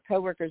 paperwork,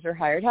 coworkers, or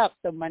hired help.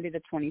 So Monday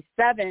the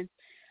 27th,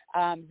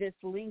 this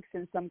links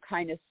in some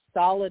kind of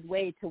solid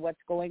way to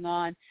what's going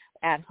on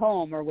at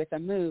home or with a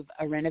move,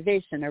 a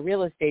renovation, a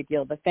real estate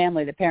deal, the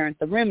family, the parents,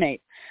 the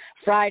roommates.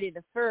 Friday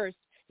the 1st,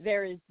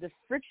 there is the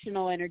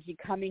frictional energy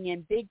coming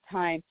in big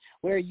time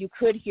where you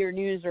could hear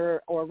news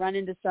or run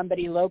into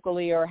somebody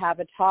locally or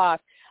have a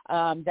talk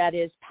that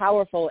is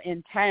powerful,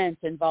 intense,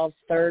 involves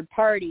third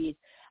parties,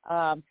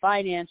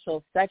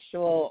 financial,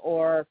 sexual,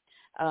 or,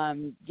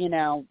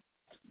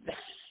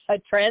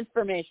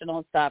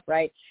 transformational stuff,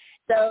 right?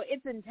 So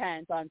it's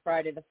intense on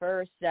Friday the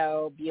 1st,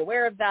 so be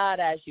aware of that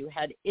as you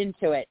head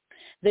into it.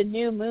 The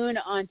new moon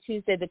on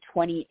Tuesday the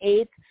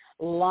 28th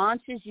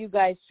launches you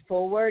guys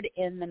forward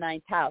in the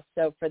 9th house.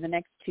 So for the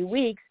next 2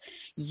 weeks,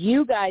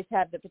 you guys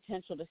have the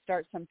potential to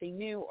start something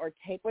new or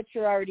take what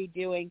you're already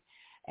doing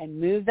and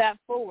move that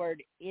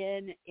forward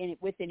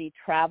with any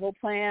travel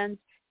plans,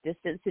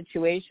 distant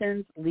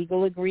situations,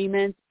 legal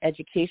agreements,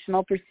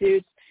 educational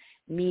pursuits,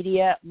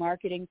 media,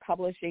 marketing,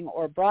 publishing,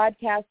 or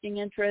broadcasting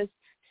interests,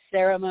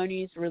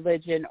 ceremonies,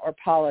 religion, or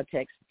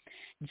politics.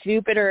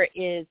 Jupiter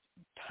is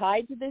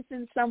tied to this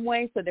in some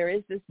way, so there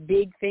is this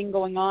big thing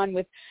going on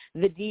with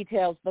the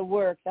details, the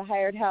work, the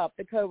hired help,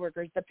 the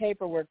coworkers, the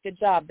paperwork, the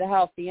job, the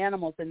health, the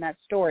animals in that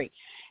story.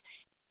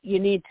 You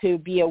need to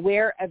be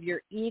aware of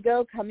your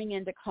ego coming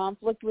into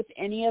conflict with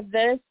any of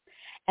this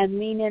and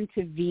lean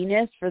into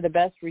Venus for the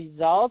best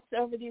results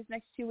over these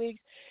next 2 weeks.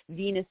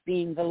 Venus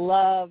being the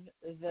love,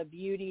 the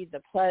beauty,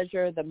 the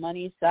pleasure, the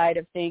money side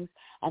of things,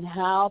 and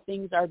how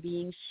things are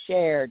being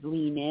shared.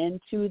 Lean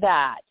into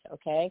that,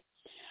 okay?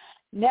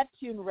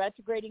 Neptune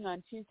retrograding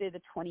on Tuesday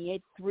the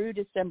 28th through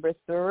December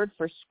 3rd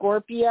for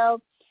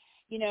Scorpio.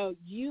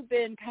 You've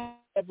been kind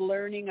of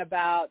learning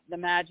about the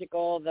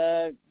magical,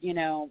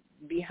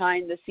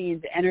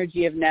 behind-the-scenes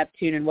energy of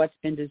Neptune and what's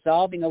been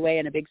dissolving away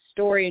in a big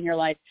story in your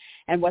life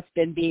and what's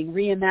been being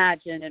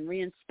reimagined and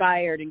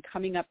re-inspired and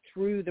coming up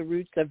through the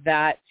roots of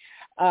that,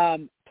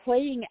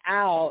 playing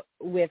out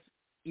with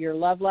your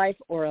love life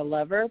or a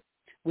lover,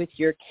 with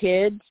your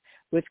kids,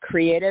 with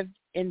creative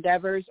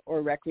endeavors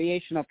or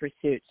recreational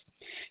pursuits.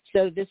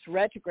 So this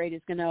retrograde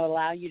is going to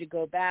allow you to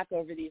go back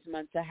over these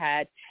months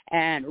ahead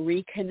and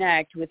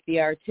reconnect with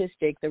the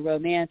artistic, the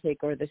romantic,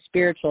 or the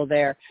spiritual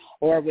there,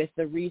 or with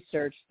the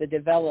research, the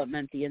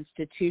development, the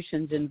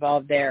institutions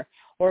involved there,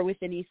 or with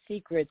any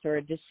secrets or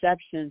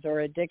deceptions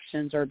or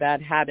addictions or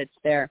bad habits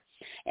there.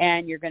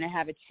 And you're going to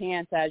have a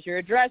chance as you're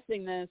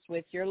addressing this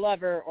with your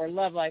lover or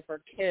love life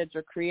or kids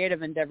or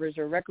creative endeavors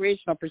or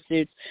recreational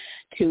pursuits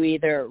to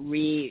either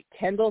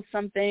rekindle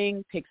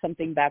something, pick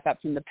something back up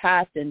from the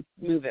past and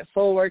move it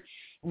forward,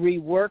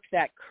 rework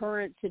that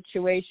current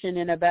situation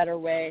in a better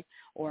way,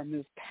 or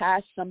move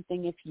past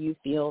something if you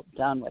feel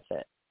done with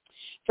it.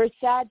 For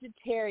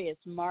Sagittarius,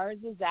 Mars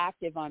is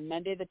active on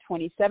Monday the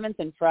 27th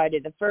and Friday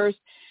the 1st.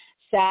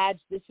 Sag,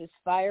 this is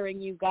firing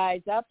you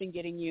guys up and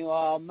getting you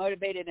all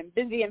motivated and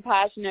busy and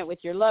passionate with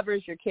your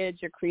lovers, your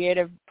kids, your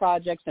creative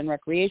projects and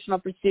recreational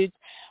pursuits.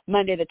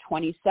 Monday the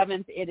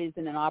 27th, it is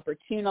in an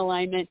opportune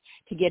alignment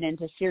to get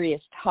into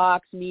serious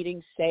talks,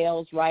 meetings,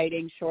 sales,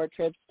 writing, short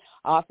trips,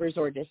 offers,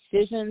 or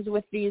decisions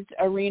with these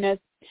arenas.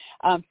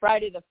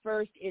 Friday the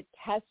 1st, it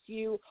tests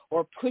you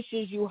or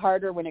pushes you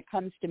harder when it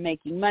comes to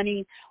making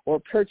money or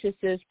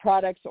purchases,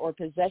 products, or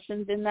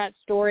possessions in that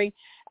story.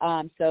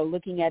 So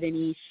looking at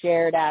any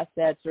shared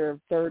assets or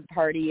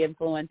third-party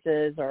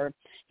influences or,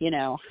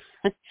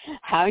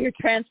 how you're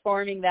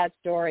transforming that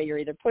story. You're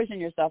either pushing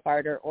yourself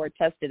harder or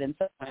tested in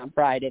some way on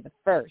Friday the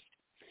 1st.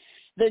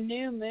 The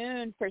new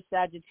moon for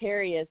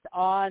Sagittarius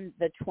on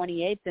the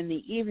 28th in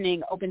the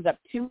evening opens up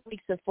 2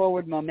 weeks of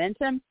forward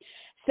momentum.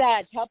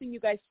 Sag, helping you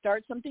guys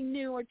start something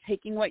new or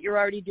taking what you're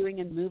already doing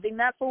and moving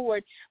that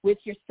forward with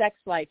your sex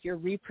life, your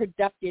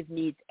reproductive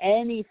needs,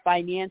 any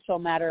financial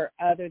matter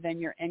other than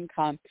your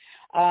income,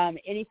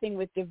 anything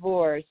with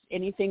divorce,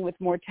 anything with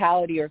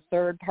mortality or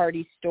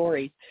third-party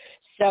stories.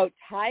 So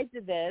tied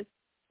to this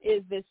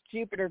is this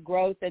Jupiter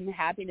growth and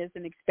happiness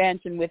and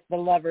expansion with the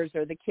lovers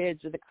or the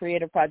kids or the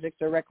creative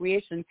projects or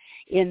recreation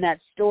in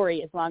that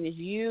story, as long as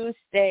you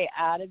stay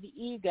out of the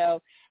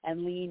ego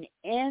and lean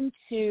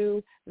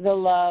into the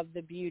love,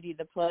 the beauty,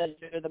 the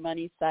pleasure, the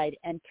money side,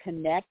 and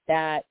connect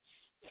that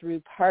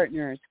through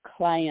partners,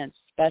 clients,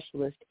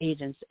 specialists,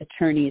 agents,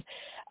 attorneys,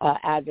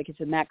 advocates,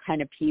 and that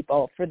kind of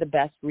people for the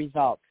best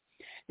results.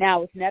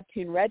 Now, with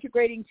Neptune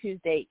retrograding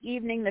Tuesday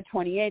evening, the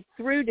 28th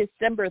through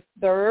December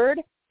 3rd,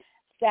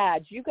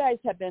 Sag, you guys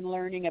have been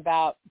learning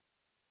about,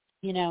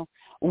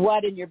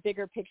 what in your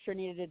bigger picture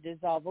needed to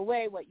dissolve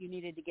away, what you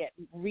needed to get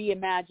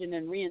reimagined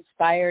and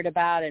re-inspired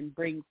about and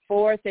bring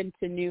forth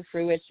into new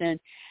fruition,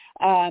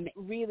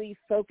 really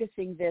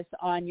focusing this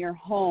on your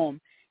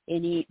home,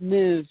 any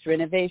moves,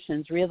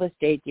 renovations, real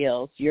estate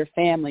deals, your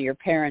family, your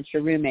parents,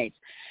 your roommates.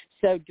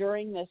 So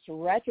during this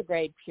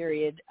retrograde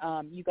period,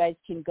 you guys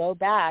can go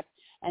back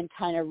and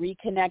kind of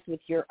reconnect with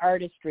your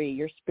artistry,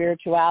 your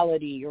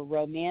spirituality, your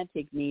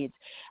romantic needs,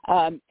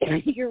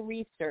 your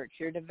research,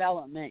 your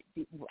development,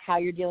 how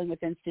you're dealing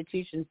with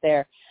institutions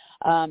there,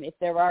 if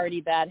there are already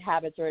bad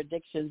habits or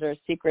addictions or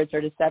secrets or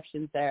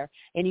deceptions there,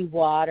 any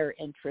water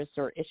interests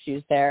or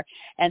issues there.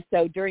 And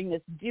so during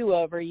this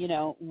do-over, you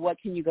know, what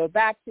can you go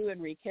back to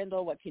and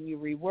rekindle? What can you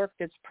rework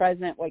that's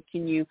present? What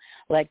can you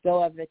let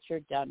go of that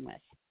you're done with?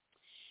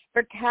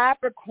 For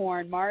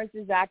Capricorn, Mars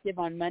is active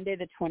on Monday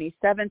the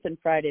 27th and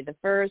Friday the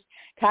 1st.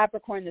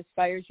 Capricorn, this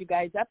fires you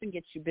guys up and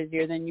gets you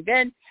busier than you've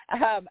been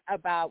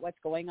about what's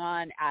going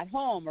on at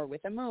home or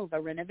with a move,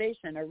 a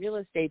renovation, a real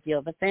estate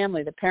deal, the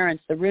family, the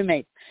parents, the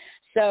roommates.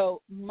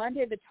 So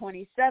Monday the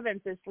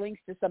 27th, this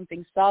links to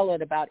something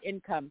solid about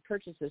income,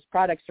 purchases,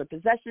 products, or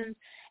possessions,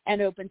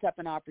 and opens up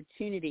an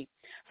opportunity.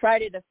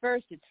 Friday the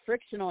 1st, it's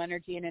frictional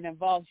energy, and it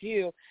involves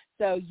you.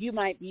 So you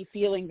might be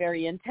feeling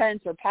very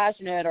intense or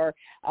passionate or,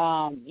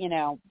 you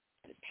know,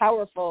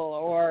 powerful,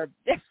 or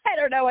I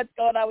don't know what's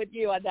going on with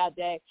you on that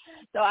day.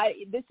 So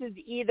this is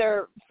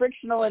either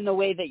frictional in the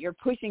way that you're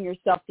pushing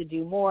yourself to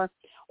do more,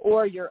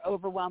 or you're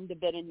overwhelmed a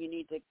bit and you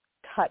need to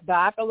cut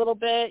back a little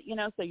bit, you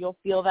know, so you'll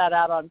feel that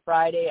out on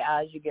Friday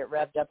as you get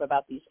revved up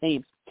about these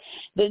themes.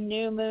 The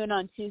new moon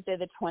on Tuesday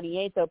the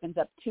 28th opens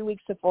up 2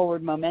 weeks of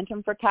forward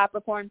momentum for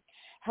Capricorn,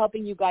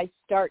 helping you guys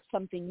start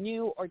something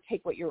new or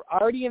take what you're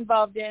already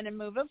involved in and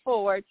move it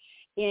forward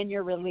in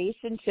your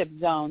relationship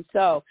zone.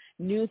 So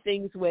new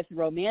things with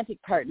romantic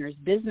partners,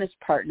 business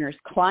partners,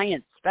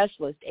 clients,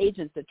 specialists,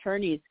 agents,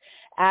 attorneys,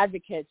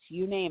 advocates,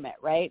 you name it,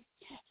 right?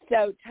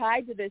 So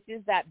tied to this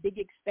is that big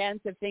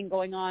expansive thing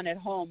going on at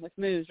home with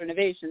moves,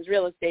 renovations,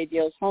 real estate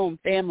deals, home,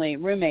 family,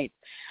 roommates.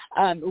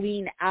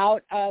 Lean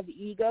out of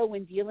ego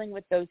when dealing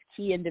with those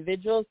key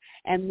individuals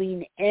and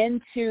lean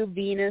into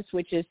Venus,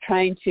 which is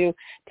trying to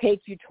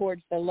take you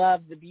towards the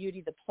love, the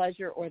beauty, the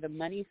pleasure, or the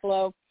money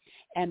flow,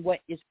 and what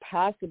is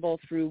possible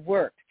through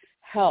work,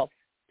 health,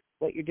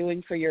 what you're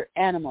doing for your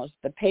animals,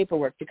 the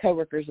paperwork, the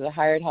coworkers, or the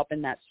hired help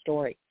in that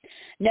story.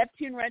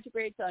 Neptune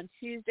retrogrades on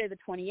Tuesday the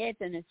 28th,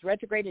 and it's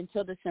retrograde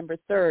until December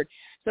 3rd.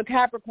 So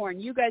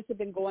Capricorn, you guys have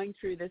been going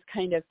through this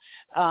kind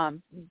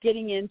of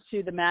getting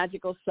into the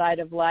magical side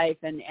of life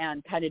and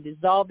kind of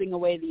dissolving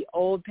away the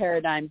old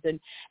paradigms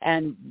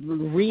and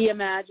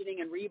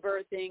reimagining and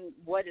rebirthing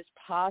what is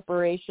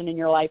possible in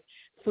your life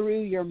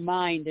through your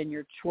mind and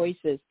your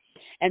choices.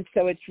 And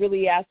so it's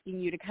really asking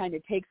you to kind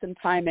of take some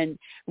time and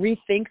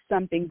rethink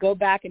something, go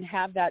back and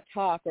have that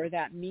talk or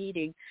that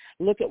meeting,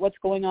 look at what's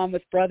going on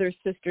with brothers,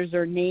 sisters,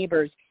 or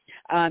neighbors,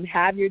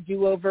 have your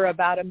do-over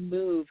about a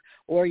move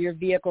or your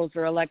vehicles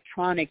or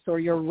electronics or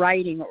your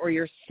writing or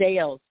your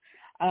sales.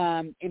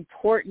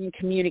 Important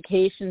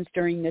communications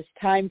during this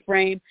time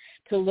frame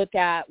to look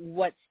at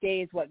what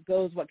stays, what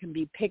goes, what can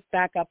be picked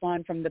back up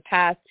on from the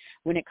past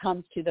when it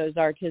comes to those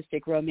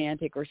artistic,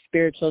 romantic, or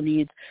spiritual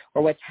needs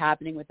or what's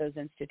happening with those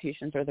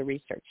institutions or the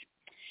research.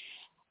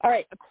 All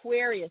right,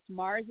 Aquarius,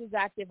 Mars is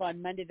active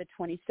on Monday the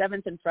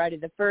 27th and Friday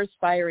the 1st,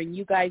 firing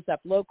you guys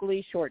up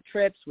locally, short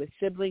trips with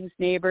siblings,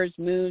 neighbors,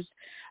 moves,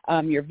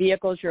 your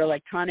vehicles, your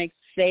electronics,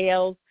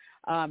 sales,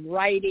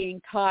 writing,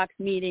 talks,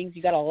 meetings.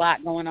 You got a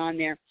lot going on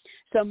there.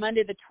 So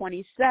Monday the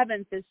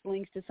 27th, this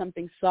links to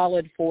something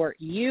solid for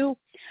you,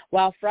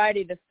 while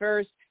Friday the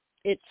 1st,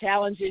 it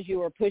challenges you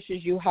or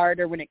pushes you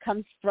harder when it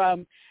comes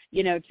from,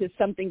 you know, to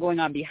something going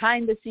on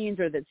behind the scenes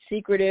or that's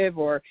secretive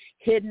or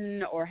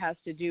hidden or has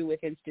to do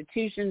with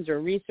institutions or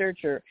research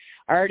or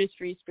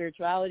artistry,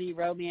 spirituality,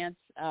 romance.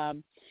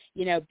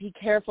 You know, be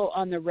careful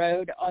on the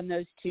road on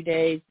those 2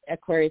 days,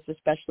 Aquarius,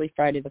 especially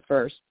Friday the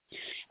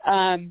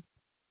 1st.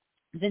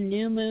 The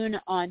new moon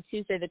on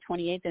Tuesday the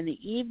 28th in the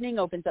evening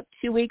opens up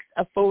 2 weeks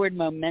of forward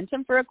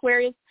momentum for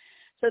Aquarius.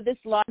 So this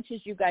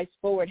launches you guys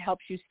forward,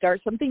 helps you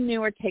start something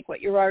new or take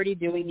what you're already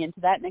doing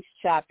into that next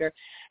chapter.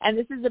 And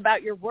this is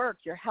about your work,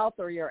 your health,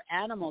 or your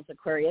animals,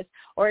 Aquarius,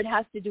 or it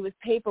has to do with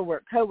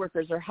paperwork,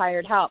 coworkers, or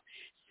hired help.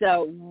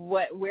 So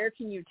where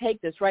can you take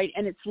this, right?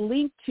 And it's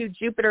linked to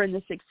Jupiter in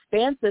this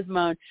expansive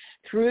mode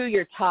through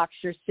your talks,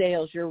 your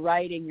sales, your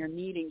writing, your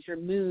meetings, your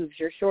moves,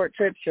 your short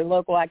trips, your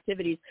local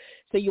activities.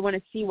 So you want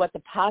to see what the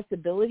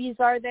possibilities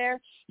are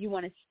there. You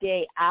want to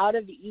stay out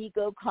of the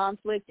ego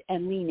conflict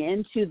and lean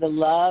into the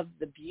love,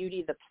 the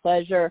beauty, the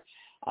pleasure,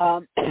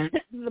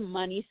 the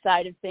money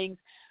side of things.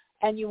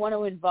 And you want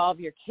to involve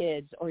your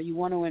kids, or you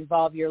want to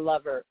involve your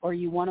lover, or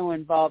you want to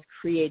involve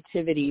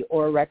creativity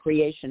or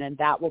recreation, and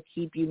that will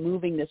keep you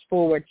moving this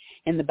forward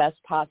in the best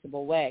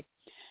possible way.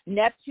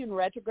 Neptune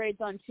retrogrades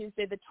on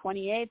Tuesday the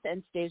 28th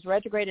and stays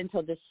retrograde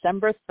until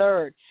December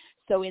 3rd.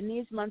 So in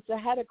these months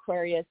ahead,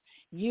 Aquarius,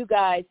 you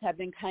guys have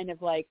been kind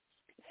of like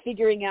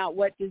figuring out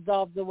what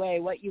dissolves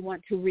away, what you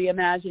want to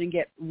reimagine and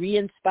get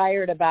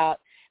re-inspired about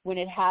when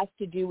it has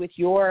to do with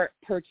your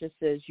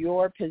purchases,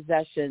 your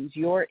possessions,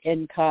 your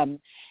income,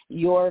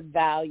 your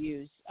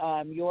values,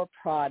 your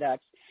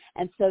products.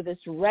 And so this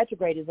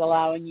retrograde is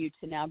allowing you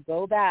to now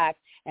go back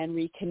and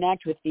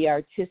reconnect with the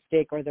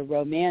artistic or the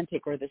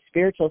romantic or the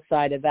spiritual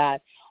side of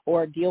that,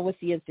 or deal with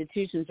the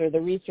institutions or the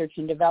research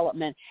and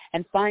development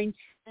and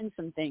fine-tune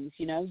some things.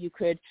 You know, you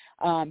could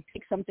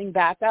pick something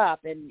back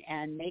up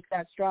and make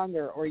that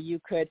stronger, or you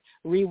could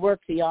rework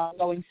the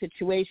ongoing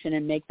situation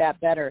and make that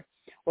better,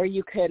 or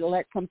you could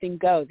let something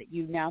go that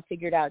you've now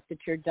figured out that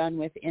you're done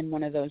with in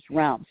one of those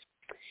realms.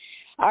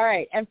 All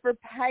right, and for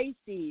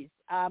Pisces,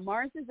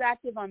 Mars is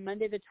active on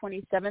Monday the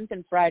 27th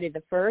and Friday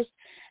the 1st.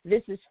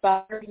 This is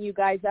firing you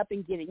guys up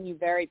and getting you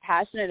very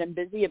passionate and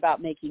busy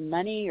about making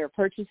money, your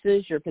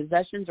purchases, your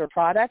possessions, or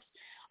products.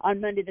 On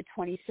Monday the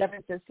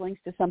 27th, this links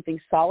to something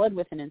solid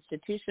with an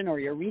institution or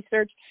your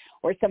research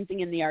or something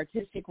in the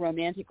artistic,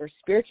 romantic, or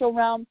spiritual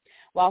realm.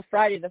 While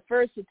Friday the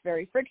 1st, it's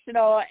very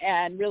frictional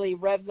and really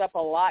revs up a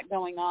lot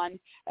going on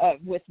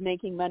with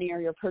making money or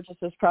your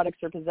purchases, products,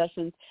 or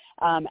possessions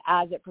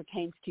as it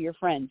pertains to your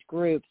friends,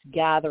 groups,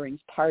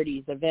 gatherings,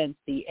 parties, events,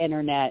 the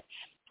internet,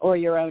 or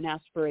your own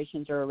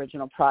aspirations or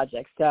original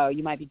projects. So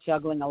you might be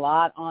juggling a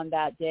lot on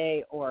that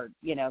day, or,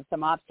 you know,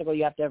 some obstacle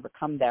you have to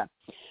overcome there.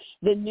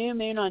 The new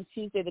moon on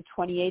Tuesday the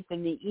 28th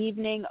in the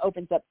evening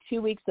opens up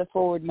 2 weeks of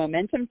forward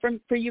momentum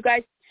for you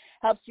guys,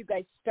 helps you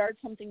guys start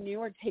something new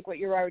or take what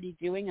you're already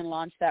doing and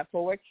launch that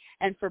forward.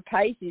 And for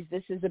Pisces,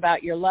 this is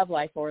about your love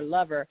life or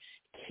lover,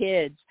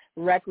 kids,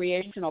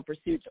 recreational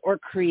pursuits, or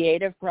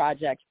creative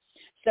projects.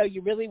 So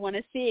you really want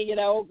to see, you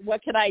know,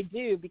 what can I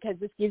do? Because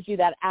this gives you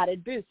that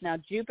added boost. Now,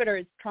 Jupiter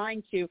is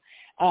trying to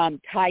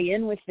tie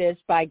in with this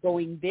by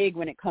going big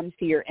when it comes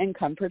to your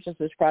income,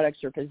 purchases, products,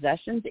 or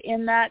possessions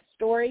in that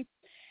story.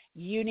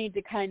 You need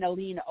to kind of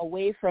lean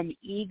away from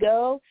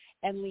ego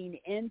and lean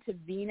into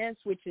Venus,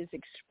 which is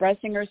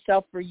expressing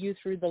herself for you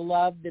through the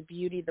love, the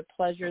beauty, the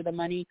pleasure, the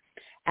money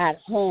at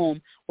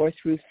home, or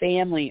through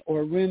family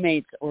or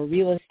roommates or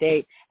real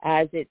estate,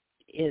 as it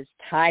is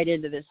tied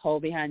into this whole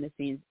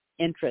behind-the-scenes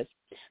interest.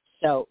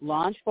 So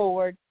launch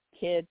forward,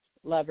 kids,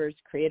 lovers,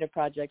 creative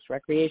projects,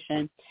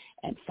 recreation,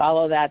 and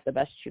follow that the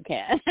best you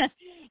can.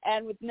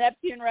 And with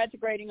Neptune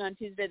retrograding on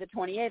Tuesday the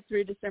 28th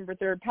through December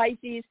 3rd,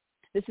 Pisces,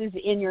 this is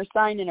in your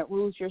sign and it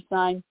rules your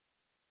sign.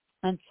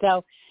 And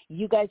so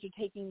you guys are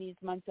taking these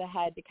months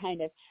ahead to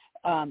kind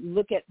of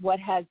look at what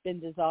has been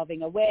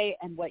dissolving away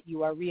and what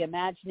you are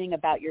reimagining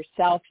about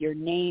yourself, your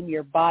name,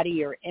 your body,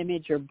 your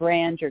image, your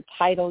brand, your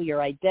title,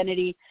 your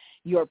identity,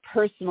 your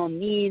personal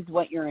needs,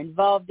 what you're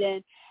involved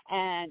in,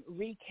 and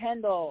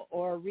rekindle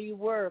or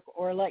rework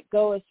or let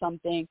go of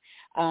something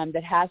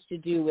that has to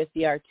do with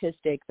the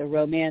artistic, the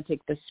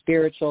romantic, the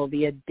spiritual,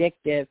 the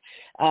addictive,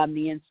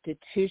 the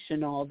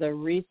institutional, the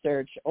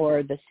research,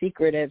 or the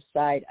secretive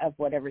side of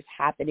whatever's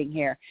happening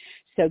here.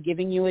 So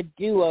giving you a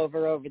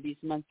do-over over these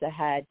months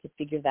ahead to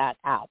figure that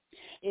out.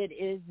 It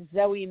is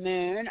Zoe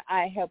Moon.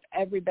 I hope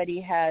everybody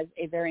has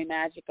a very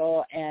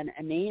magical and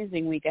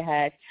amazing week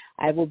ahead.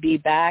 I will be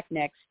back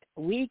next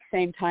week,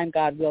 same time,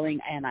 God willing,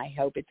 and I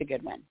hope it's a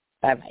good one.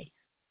 Bye-bye.